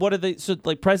 okay, so what are they? So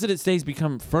like President's Day's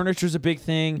become furniture's a big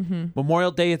thing. Mm-hmm.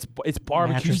 Memorial Day, it's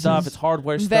barbecue Mattresses. stuff, it's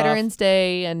hardware stuff. Veterans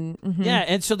Day and Yeah,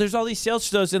 and so there's all these sales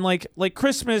shows, and like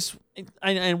Christmas,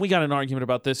 and we got an argument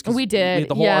about this. 'Cause We did, had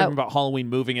the whole yeah. argument about Halloween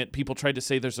moving it. People tried to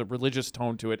say there's a religious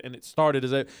tone to it, and it started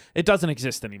as it doesn't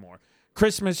exist anymore.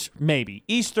 Christmas, maybe.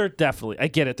 Easter, definitely. I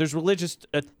get it. There's religious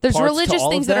there's parts to religious all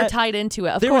of things that are tied into it,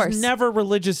 of there course. was never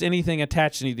religious anything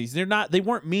attached to any of these. They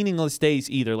weren't meaningless days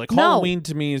either. Like No. Halloween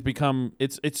to me has become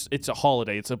it's a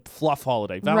holiday. It's a fluff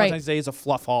holiday. Valentine's Day is a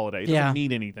fluff holiday. It doesn't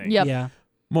mean anything. Yep. Yeah.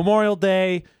 Memorial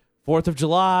Day, 4th of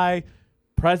July,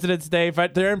 President's Day,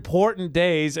 they're important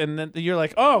days, and then you're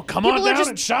like, oh, come People on are down just-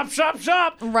 and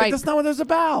shop. Like, Right. that's not what it's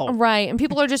about. Right, and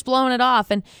people are just blowing it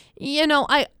off, and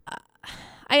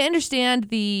I understand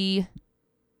the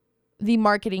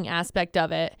marketing aspect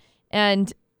of it,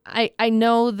 and I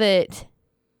know that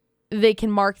they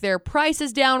can mark their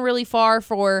prices down really far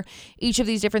for each of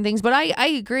these different things. But I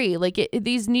agree. Like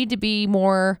these need to be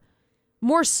more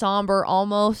somber,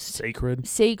 almost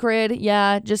sacred.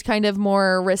 Yeah. Just kind of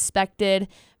more respected,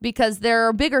 because there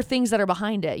are bigger things that are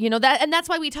behind it, and that's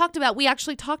why we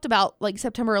actually talked about like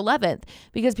September 11th,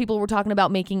 because people were talking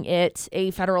about making it a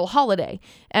federal holiday,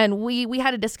 and we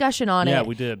had a discussion on it. Yeah,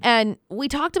 we did. And we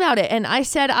talked about it, and I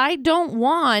said, I don't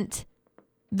want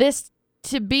this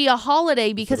to be a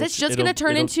holiday, because it's just going to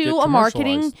turn into a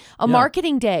marketing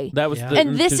day. That was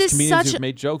and this is comedians who've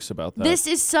made jokes about that. This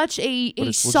is such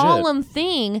a solemn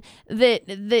thing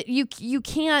that you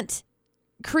can't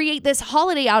create this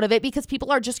holiday out of it, because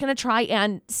people are just going to try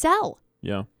and sell.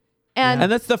 Yeah.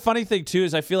 And that's the funny thing too,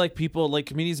 is I feel like people, like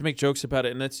comedians, make jokes about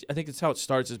it, and I think that's how it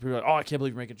starts. Is people are like, oh, I can't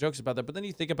believe you're making jokes about that. But then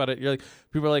you think about it, you're like,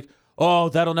 people are like, oh,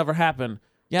 that'll never happen.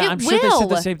 Yeah, I'm sure they said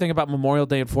the same thing about Memorial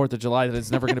Day and 4th of July, that it's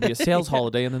never going to be a sales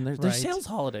holiday, and then there's sales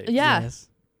holidays. Yeah. Yes.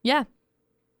 Yeah.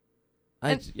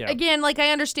 Again, like, I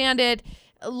understand it.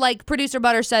 Like producer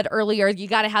Butterz said earlier, you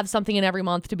got to have something in every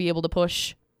month to be able to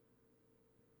push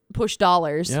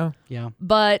dollars. Yeah. Yeah.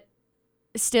 But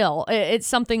still, it's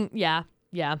something. Yeah.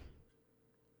 Yeah.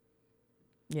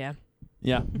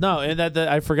 No, and that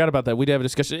I forgot about that. We did have a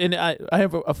discussion, and I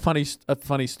have a funny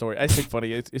story. I think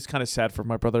funny. It's kind of sad for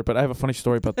my brother, but I have a funny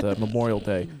story about the Memorial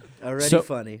Day. Already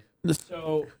funny.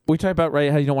 So we talk about how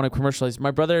you don't want to commercialize. My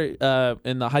brother,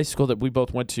 in the high school that we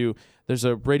both went to, there's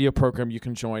a radio program you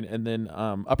can join, and then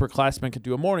upperclassmen can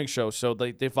do a morning show. So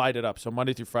they divide it up. So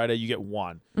Monday through Friday, you get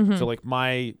one. Mm-hmm. So like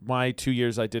my 2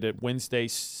 years, I did it Wednesday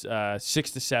 6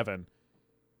 to 7,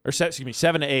 or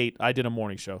 7 to 8. I did a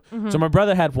morning show. Mm-hmm. So my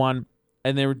brother had one,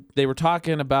 and they were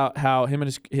talking about how him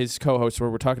and his co-hosts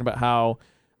were talking about how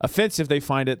offensive they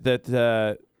find it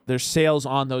that there's sales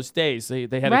on those days. They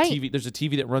had a TV. There's a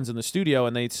TV that runs in the studio,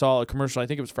 and they saw a commercial. I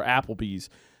think it was for Applebee's,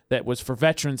 that was for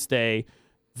Veterans Day.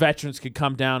 Veterans could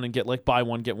come down and get like buy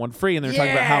one get one free, and they're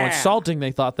talking about how insulting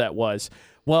they thought that was.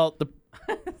 Well,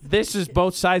 this is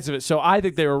both sides of it. So I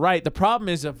think they were right. The problem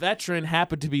is a veteran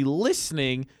happened to be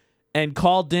listening and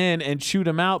called in and chewed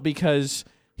him out because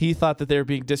he thought that they were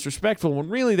being disrespectful, when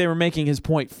really they were making his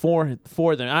point for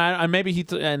them.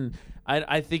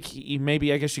 I think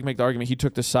I guess you can make the argument he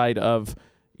took the side of,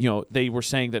 they were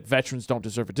saying that veterans don't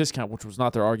deserve a discount, which was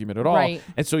not their argument at all. Right.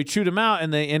 And so he chewed him out,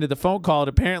 and they ended the phone call, and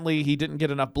apparently he didn't get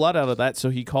enough blood out of that,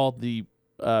 so he called the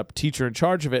teacher in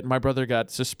charge of it, and my brother got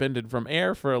suspended from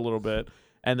air for a little bit,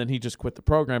 and then he just quit the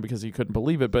program because he couldn't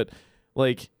believe it. But,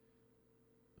 like,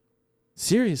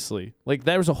 seriously, like,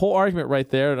 there was a whole argument right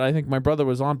there, and I think my brother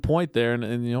was on point there,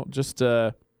 and just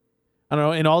I don't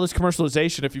know, in all this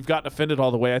commercialization, if you've gotten offended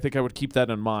all the way, I think I would keep that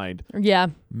in mind. Yeah.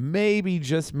 Maybe,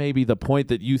 just maybe, the point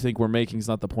that you think we're making is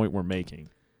not the point we're making.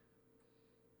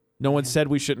 No one said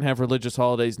we shouldn't have religious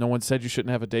holidays. No one said you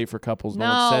shouldn't have a day for couples. No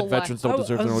one said veterans don't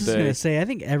deserve their own I was day. going to say, I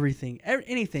think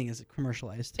anything is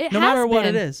commercialized. It no has matter what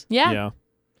been. it is. Yeah.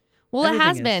 Well, Everything it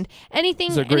has is. been.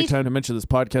 It's a great time to mention this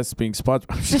podcast is being sponsored.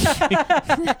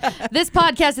 This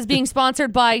podcast is being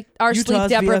sponsored by our Utah's sleep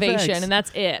deprivation, VFX. and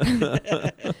that's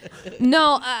it.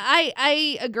 No,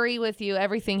 I agree with you.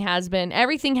 Everything has been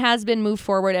moved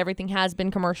forward. Everything has been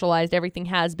commercialized. Everything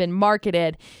has been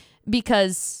marketed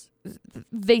because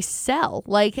they sell.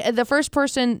 Like, the first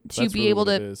person to That's be really able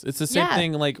what to. it is. It's the same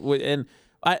thing. Like, and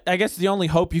I guess the only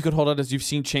hope you could hold out is you've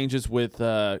seen changes with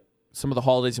some of the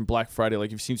holidays and Black Friday.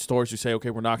 Like, you've seen stores who say, okay,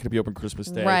 we're not going to be open Christmas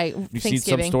Day. Right. You've seen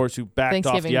some stores who backed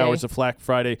off the hours of Black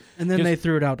Friday. And then they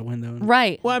threw it out the window.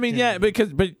 Right. Well, I mean,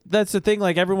 but that's the thing.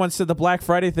 Like, everyone said the Black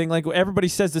Friday thing. Like, everybody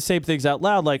says the same things out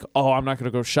loud. Like, oh, I'm not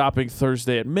going to go shopping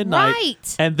Thursday at midnight.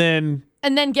 Right. And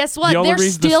then guess what? the only They're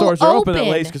reason the still stores are open that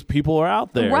late is because people are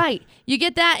out there. Right. You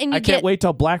get that, and I can't wait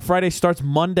till Black Friday starts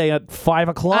Monday at 5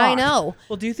 o'clock. I know.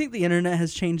 Well, do you think the internet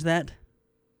has changed that?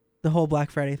 The whole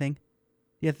Black Friday thing?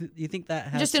 Do you think that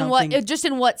has just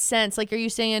in what sense? Like, are you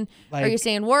saying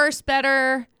worse,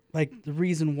 better? Like, the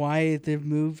reason why they've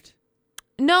moved?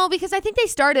 No, because I think they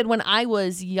started when I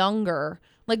was younger,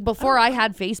 like before I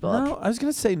had Facebook. No, I was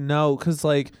gonna say no, because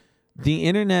like the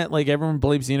internet, like everyone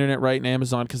blames the internet, right, and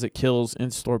Amazon because it kills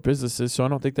in-store businesses. So I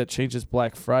don't think that changes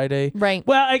Black Friday. Right.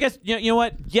 Well, I guess you know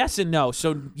what? Yes and no.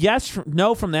 So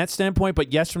no from that standpoint,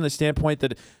 but yes from the standpoint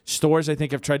that stores, I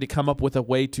think, have tried to come up with a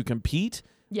way to compete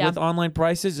with online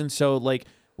prices. And so, like,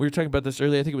 we were talking about this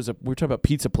earlier. I think we were talking about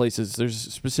pizza places. There's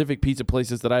specific pizza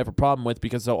places that I have a problem with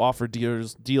because they'll offer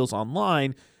deals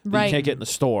online that you can't get in the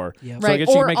store. Yep. So I guess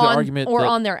you can make the argument that,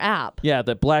 on their app. Yeah,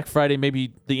 that Black Friday,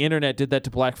 maybe the internet did that to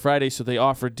Black Friday, so they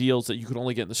offered deals that you could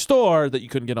only get in the store that you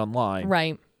couldn't get online.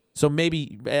 Right. So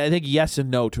maybe, I think yes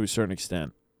and no to a certain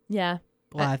extent. Yeah.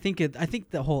 Well, I think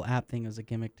the whole app thing is a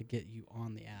gimmick to get you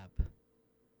on the app.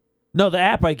 No, the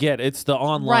app I get. It's the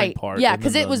online part. Yeah, and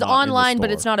because then it was not in the online, but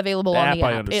store. it's not available The on app the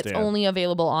I app. It's understand. only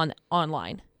available on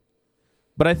online.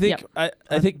 But I think Yep.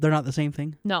 I think they're not the same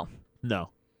thing. No. no.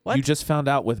 What? You just found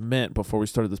out with Mint before we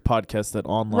started this podcast that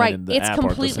online Right. and the It's app aren't the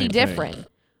completely same different. thing.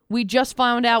 We just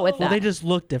found out with Well, that. they just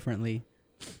look differently.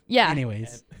 Yeah.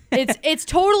 Anyways, It's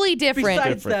totally different.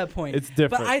 besides Different. that point, It's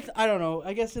different. But I don't know.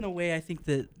 I guess in a way, I think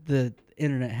that the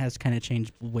internet has kind of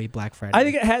changed the way Black Friday. I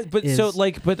think it has, but is-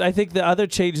 but I think the other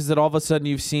changes that all of a sudden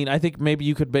you've seen, I think maybe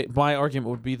you could. My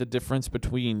argument would be the difference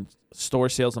between store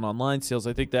sales and online sales.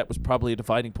 I think that was probably a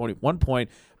dividing point at one point,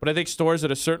 but I think stores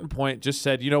at a certain point just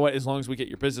said, you know what, as long as we get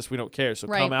your business, we don't care. So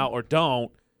Right. come out or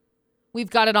don't, We've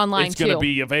got it online it's too. going to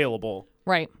be available.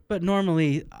 Right. But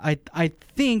normally, I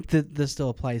think that this still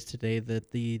applies today. That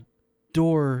the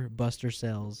doorbuster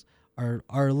sales are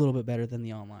a little bit better than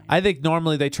the online. I think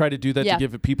normally they try to do that Yeah. to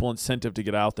give people incentive to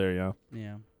get out there. Yeah,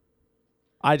 yeah.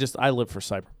 I live for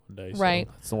Cyber Monday, so Right.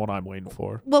 that's the one I'm waiting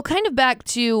for. Well, kind of back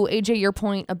to AJ, your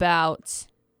point about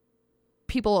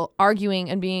people arguing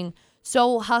and being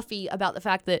so huffy about the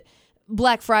fact that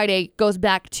Black Friday goes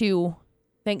back to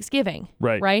Thanksgiving.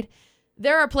 Right. Right.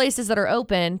 There are places that are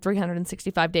open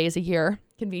 365 days a year,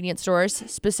 convenience stores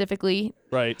specifically.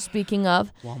 Right. Speaking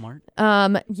of, Walmart.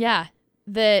 yeah,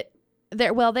 that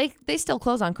they still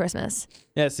close on Christmas.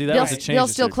 Yeah. See, that They'll- was a change. they'll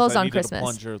this still year, 'cause close I on needed Christmas. A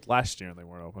plunger last year and they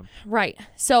weren't open. Right.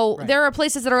 So Right. there are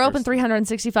places that are open First.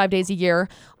 365 days a year,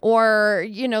 or,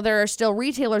 there are still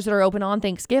retailers that are open on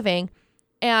Thanksgiving.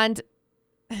 And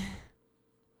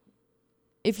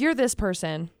if you're this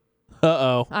person,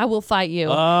 Uh-oh. I will fight you.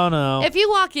 Oh, no. If you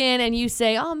walk in and you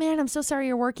say, "Oh man, I'm so sorry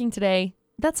you're working today,"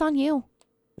 that's on you.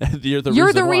 You're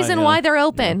the reason yeah. why they're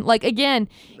open. Like, again,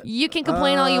 you can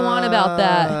complain all you want about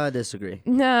that. I disagree.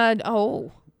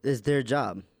 Oh. It's their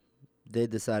job. They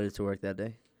decided to work that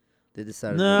day. They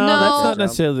decided. No, to No. that's not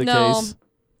necessarily the No. case.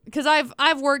 Because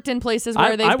I've worked in places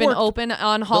where I they've been worked- open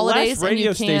on holidays The last radio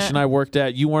and you can't. station I worked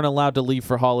at, you weren't allowed to leave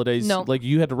for holidays. No. Like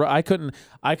you had to. I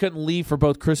couldn't leave for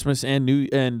both Christmas and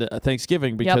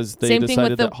Thanksgiving because they Same thing with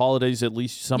decided the- that holidays at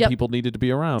least some Yep. people needed to be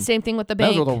around. Same thing with the That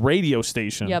bank. was with a radio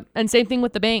station. Yep. And same thing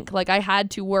with the bank. Like, I had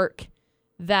to work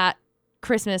that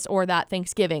Christmas or that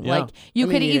Thanksgiving. Yeah. Like, you I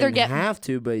mean, could you either didn't get have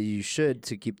to, but you should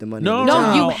to keep the money. No, in No, the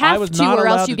job. you I have was to not or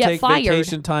else allowed you to get take fired.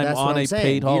 vacation time That's on what a I'm saying.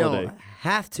 paid holiday. You don't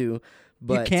have to,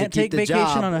 but You can't to keep take the vacation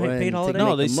job on a and paid to holiday? No,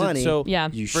 make they the said money. so. Yeah.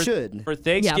 You For- should. For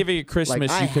Thanksgiving and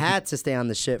Christmas, Like, I you could. had to stay on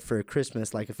the ship for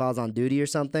Christmas, like if I was on duty or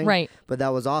something. Right. But that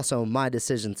was also my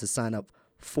decision to sign up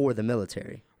for the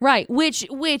military. Right, which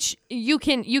you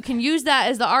can use that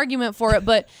as the argument for it,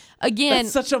 but again,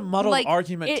 That's such a muddled like,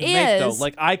 argument it to make, though. is.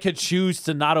 Like, I could choose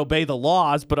to not obey the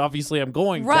laws, but obviously I'm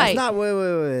going Right. That's not,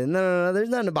 wait. No. There's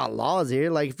nothing about laws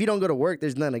here. Like, if you don't go to work,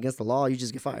 there's nothing against the law. You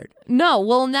just get fired. no,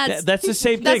 well, and to. That's the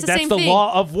same thing. That's the That's same the thing.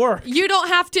 law of work. You don't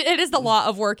have to. It is the law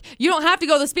of work. You don't have to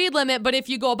go the speed limit, but if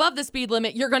you go above the speed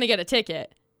limit, you're going to get a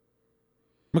ticket.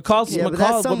 McCall's Yeah, but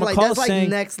that's something like, that's like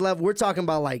saying. next level. We're talking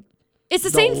about, like, It's the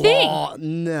same thing. law.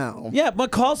 No. Yeah,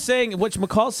 McCall's saying, which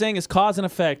McCall's saying is cause and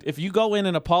effect. If you go in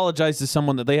and apologize to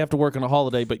someone that they have to work on a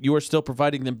holiday, but you are still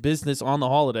providing them business on the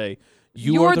holiday,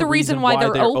 you're the reason why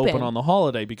they're open on the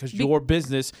holiday because your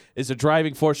business is a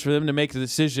driving force for them to make the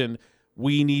decision.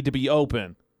 We need to be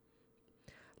open.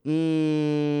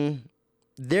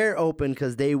 They're open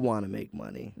because they want to make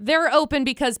money. They're open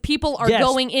because people are Yes,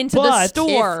 going into the but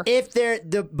store. If they're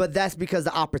but that's because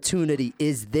the opportunity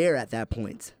is there at that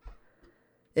point.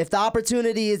 If the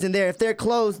opportunity isn't there, if they're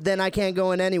closed, then I can't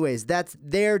go in anyways. That's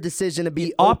their decision to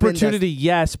be open. Opportunity,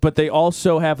 yes, but they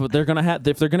also have. They're gonna have.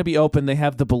 If they're gonna be open, they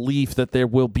have the belief that there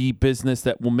will be business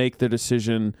that will make their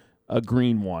decision a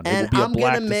green one. And it will be I'm a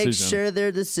black gonna make decision. sure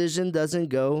their decision doesn't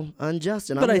go unjust.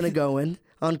 And But I'm I gonna thi- go in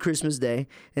on Christmas Day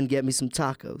and get me some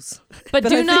tacos. But But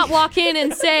do I not think- walk in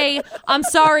and say, "I'm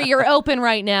sorry, you're open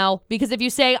right now." Because if you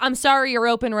say, "I'm sorry, you're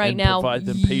open right And now," provide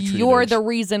them you're patronage. the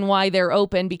reason why they're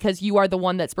open because you are the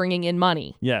one that's bringing in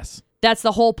money. Yes. That's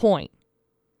the whole point.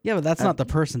 Yeah, but that's not the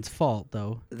person's fault,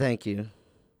 though. Thank you.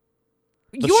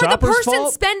 The You're the shopper's person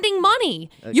fault? spending money.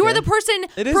 You're Okay. the person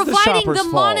It is the providing shopper's the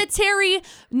fault. monetary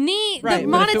need, the but if it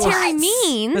monetary was-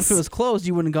 means. If it was closed,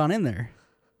 you wouldn't have gone in there.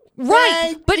 Right.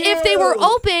 Thank But if they were you.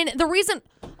 open, the reason,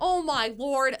 oh my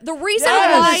Lord, the reason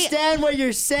I why. understand what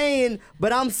you're saying,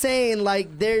 but I'm saying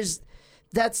like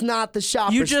that's not the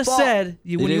shopper's You just fault. said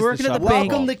when is you the worked at the shopper's bank,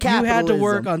 Welcome to you capitalism. had to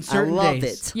work on certain I love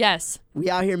days. it. Yes. We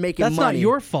out here making That's money. not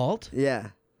your fault. Yeah.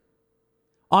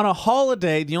 On a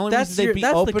holiday, the only reason they'd be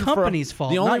open the company's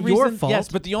fault, the only not reason, your fault. Yes,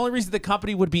 but the only reason the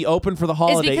company would be open for the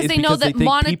holiday because is they because know they that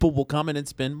think people will come in and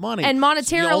spend money. And monetarily,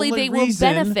 So the they only will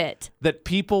reason benefit. That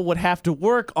people would have to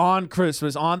work on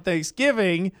Christmas, on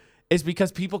Thanksgiving, is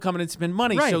because people come in and spend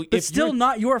money. Right, So but if still you're-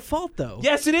 not your fault, though.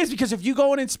 Yes, it is, because if you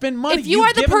go in and spend money, If you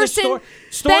are the you've given person stores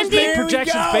spending- make There we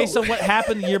projections go. based on what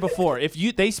happened the year before. If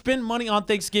they spend money on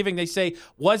Thanksgiving, they say,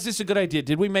 was this a good idea?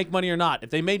 Did we make money or not?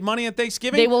 If they made money on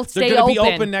Thanksgiving, They will they're stay going to be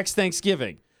open. open next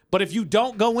Thanksgiving. But if you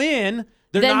don't go in,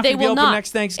 they're Then not they going to be will open not.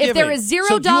 next Thanksgiving. If there is So you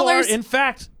 $0 are, in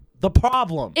fact, the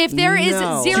problem. If there is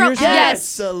No. zero, Yes. yes.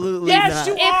 Absolutely Yes,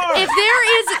 not. you are. If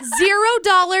there is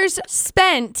 $0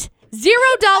 spent,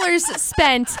 $0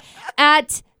 spent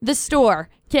at the store.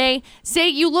 Okay, say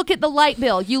you look at the light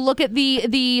bill, you look at the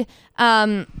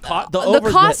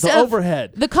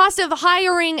overhead. the cost of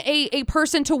hiring a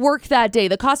person to work that day,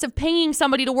 the cost of paying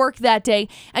somebody to work that day,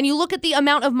 and you look at the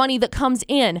amount of money that comes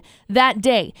in that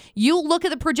day. You look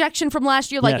at the projection from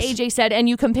last year, like Yes. AJ said, and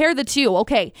you compare the two.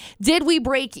 Okay, did we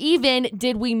break even?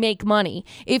 Did we make money?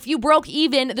 If you broke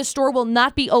even, the store will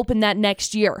not be open that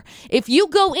next year. If you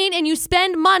go in and you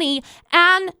spend money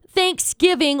on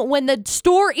Thanksgiving when the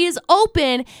store is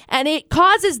open and it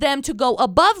causes them to go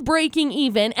above breaking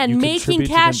even and You making contribute to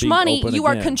them cash being money, open you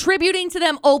are again. contributing to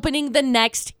them opening the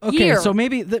next Okay, year. so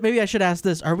maybe I should ask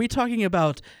this: are we talking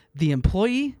about the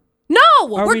employee? No, Are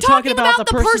we're we talking talking about about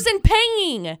the the person- person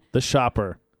paying. The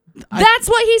shopper. That's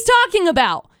what he's talking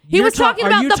about. He You're was talking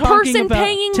about the person about,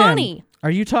 paying Tim, money.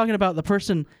 Are you talking about the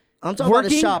person? I'm talking about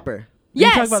working? a shopper. You're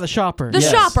Yes. talking about the shopper. The Yes.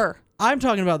 shopper. I'm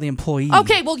talking about the employee.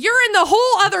 Okay, well, you're in the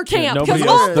whole other camp nobody because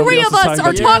else- all nobody three else of is us talking are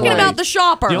about the talking employee. about the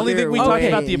shopper. The only thing we talked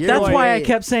about the You're That's employee. why I right.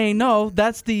 kept saying no.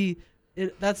 That's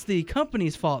the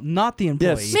company's fault, not the employee.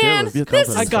 Yes, Man, still, this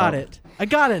the is- I got it. I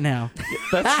got it now.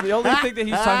 That's the only thing that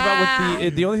he's talking about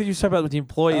with the only thing he's talking about with the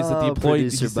employee is that the Oh, employee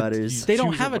producer is the- Butterz. he's They don't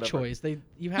choosing have a whatever. choice.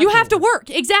 You You have to work.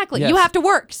 Exactly. Yes. You have to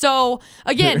work. So,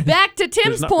 again, back to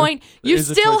Tim's not- point, there you is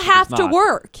a still choice, but have there's to not.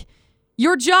 work.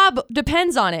 Your job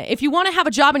depends on it. If you want to have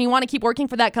a job and you want to keep working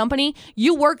for that company,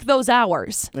 you work those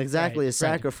hours. Exactly, Right, a right.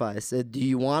 sacrifice. Do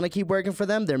you want to keep working for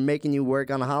them? They're making you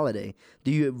work on a holiday. Do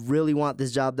you really want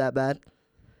this job that bad?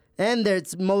 And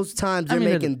there's most times they're mean,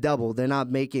 it- making double. They're not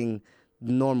making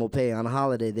normal pay on a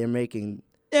holiday. They're making.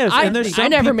 Yes, and there's some I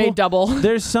never people, made double.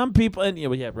 There's some people, and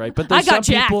yeah, right. But I there's got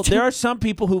some people. jacked. There are some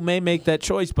people who may make that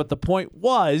choice. But the point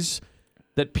was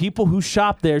that people who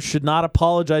shop there should not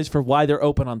apologize for why they're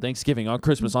open on Thanksgiving, on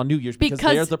Christmas, on New Year's, because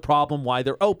Because- they're the problem why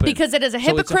they're open. Because it is a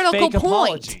So it's hypocritical fake point.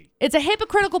 apology. It's a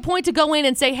hypocritical point to go in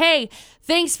and say, hey,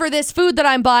 thanks for this food that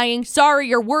I'm buying. Sorry,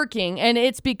 you're working. And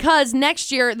it's because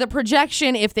next year, the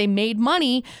projection, if they made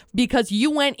money because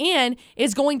you went in,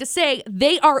 is going to say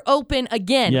they are open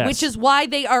again, Yes. which is why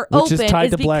they are Which is open, tied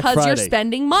is to Black because you're Friday.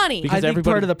 spending money. Because I think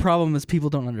everybody- part of the problem is people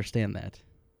don't understand that.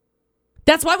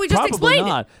 That's why we just Probably explained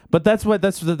not. But that's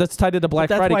tied into Black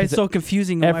That's Friday. why it's 'cause so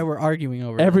confusing and why we're arguing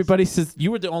over this. everybody says you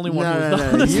were the only one who was No.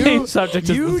 on the You- same subject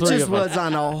as You the three just of us. was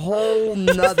on a whole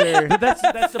nother. That's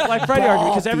the Black Friday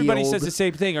argument because Ball everybody field. says the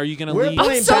same thing. Are you going to We're leave?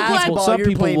 playing so glad- basketball. Some You're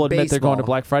people playing will admit they're going to baseball.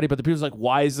 Black Friday, but the people's like,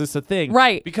 why is this a thing?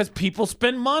 Right. Because people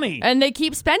spend money. And they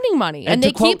keep spending money. And to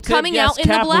they quote keep Tim, coming yes, out in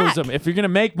the black. capitalism. If you're going to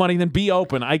make money, then be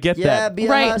open. I get Yeah, that. be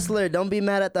Right. a hustler. Don't be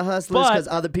mad at the hustlers But- because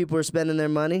other people are spending their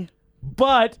money.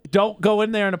 But don't go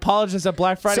in there and apologize at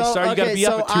Black Friday. Sorry, you got to be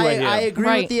up at 2 a.m. I agree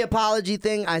Right. with the apology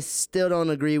thing. I still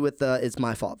don't agree with the it's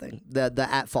my fault thing. The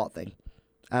at fault thing.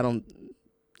 I don't.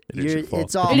 It is your fault.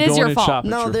 It's all. If you It is go your in and fault. shop,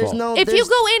 it's No, your there's fault. no. If you there's-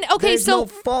 go in, okay, there's so no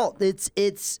fault. It's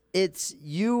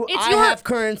you. It's I your- have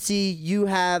currency. You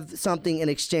have something in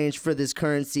exchange for this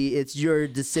currency. It's your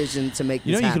decision to make.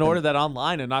 You know, this you can happen. order that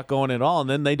online and not go in at all, and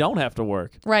then they don't have to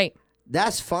work. right.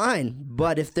 That's fine,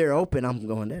 but if they're open, I'm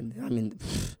going in. I mean,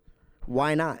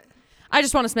 why not? I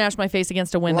just want to smash my face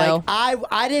against a window. Like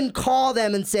I didn't call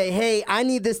them and say, "Hey, I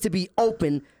need this to be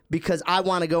open because I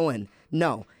want to go in."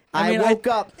 No. I mean, woke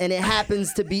up and it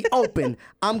happens to be open.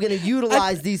 I'm going to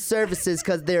utilize these services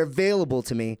because they're available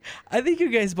to me. I think you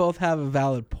guys both have a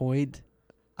valid point.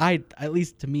 At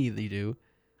least to me, they do.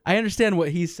 I understand what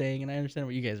he's saying, and I understand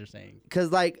what you guys are saying.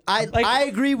 Because, I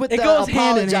agree with it the goes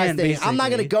hand in apologize hand, thing. I'm not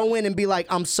going to basically. go in and be like,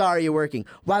 "I'm sorry you're working."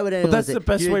 Why would anyone But that's say, the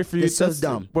best way for you. This is That's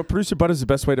dumb. What producer Butterz is the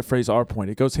best way to phrase our point.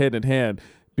 It goes hand in hand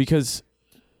because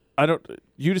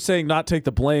you just saying not take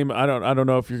the blame. I don't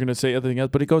know if you're going to say anything else,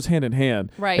 but it goes hand in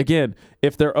hand. Right. Again,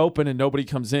 if they're open and nobody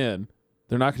comes in,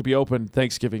 they're not going to be open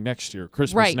Thanksgiving next year,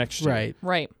 Christmas Right. next year. Right.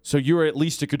 Right. So you are at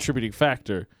least a contributing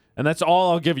factor. And that's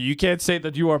all I'll give you. You can't say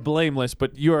that you are blameless,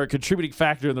 but you are a contributing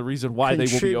factor in the reason why they will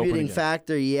be open Contributing again.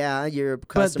 factor, yeah, you're a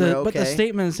customer, But the okay.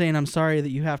 statement saying, "I'm sorry that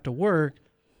you have to work,"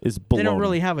 is baloney. They don't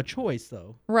really have a choice,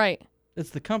 though. Right.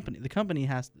 It's the company. The company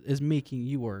is making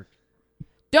you work.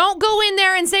 Don't go in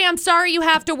there and say, I'm sorry you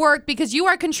have to work, because you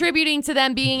are contributing to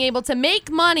them being able to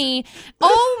make money.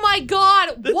 Oh, my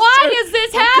God. Why is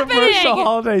this happening? Commercial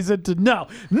holidays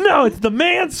no, it's the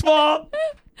man's fault.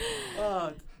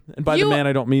 And by the man,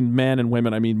 I don't mean man and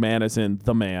women. I mean man as in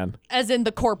the man. As in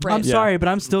the corporate. I'm sorry, but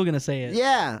I'm still going to say it.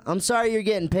 Yeah, I'm sorry you're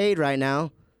getting paid right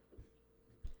now.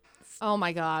 Oh,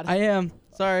 my God. I am.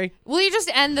 Sorry. Will you just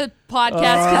end the podcast?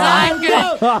 Because I'm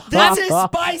gonna. This is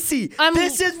spicy.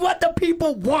 This is what the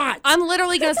people want. I'm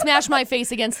literally gonna smash my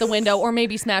face against the window, or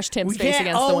maybe smash Tim's face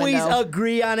against the window. We can't always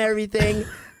agree on everything.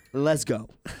 Let's go.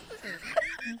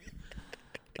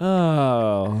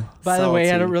 Oh. By the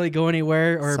way, I don't really go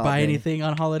anywhere or Salty. buy anything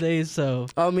on holidays, so.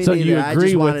 Oh, me So neither. you I agree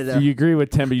just with wanted to. you agree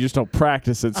with Tim, but you just don't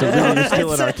practice it. So really you're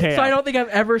still in our camp. So I don't think I've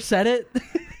ever said it.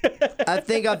 I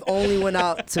think I've only went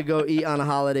out to go eat on a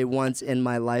holiday once in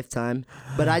my lifetime,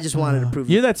 but I just wanted to prove.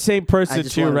 You're that same person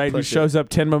just too, wanted to right? Who push shows up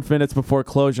 10 minutes before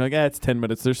close. You're like, it's 10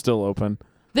 minutes. They're still open.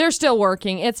 They're still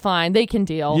working. It's fine. They can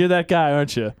deal. You're that guy,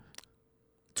 aren't you?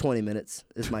 20 minutes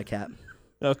is my cap.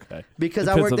 Okay. Because Depends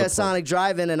I on worked the at place. Sonic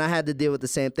Drive-In and I had to deal with the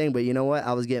same thing, but you know what?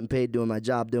 I was getting paid doing my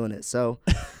job doing it. So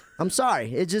I'm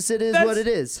sorry. It is what it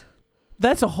is.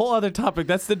 That's a whole other topic.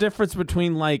 That's the difference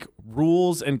between like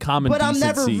rules and common But decency.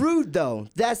 I'm never rude though.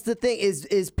 That's the thing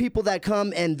is people that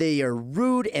come and they are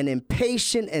rude and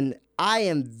impatient, and I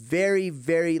am very,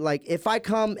 very like, if I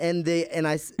come and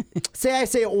I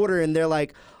say order and they're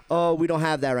like, oh, we don't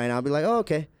have that right now. I'll be like, oh,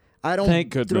 okay. I don't. Thank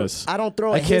goodness. I don't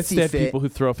throw a I can't hissy stand fit. people who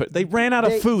throw a fit. They ran out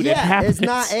of food. Yeah, it happens. it's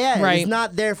not. Yeah, Right. it's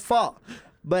not their fault.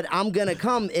 But I'm gonna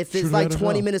come if it's Should like let 'em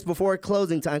 20 know. minutes before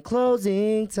closing time.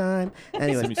 Closing time.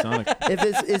 Anyway, Semisonic.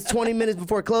 if it's 20 minutes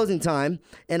before closing time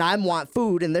and I want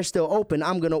food and they're still open,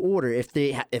 I'm gonna order. If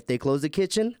they close the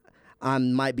kitchen, I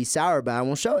might be sour, but I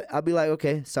won't show it. I'll be like,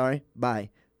 okay, sorry, bye.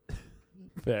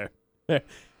 Fair.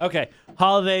 Okay.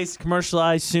 Holidays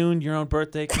commercialized soon. Your own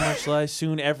birthday commercialized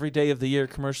soon. Every day of the year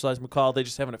commercialized. McCall. They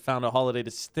just haven't found a holiday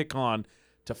to stick on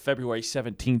to February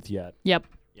 17th yet. Yep.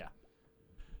 Yeah.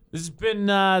 This has been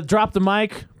Drop the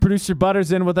Mic. Producer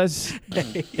Butterz in with us.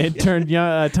 Intern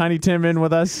Tiny Tim in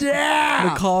with us.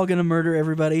 Yeah. McCall gonna murder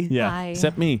everybody. Yeah. Hi.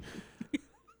 Except me.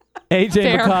 AJ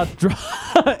Fair.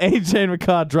 McCall. AJ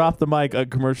McCall. Drop the mic on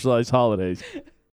commercialized holidays.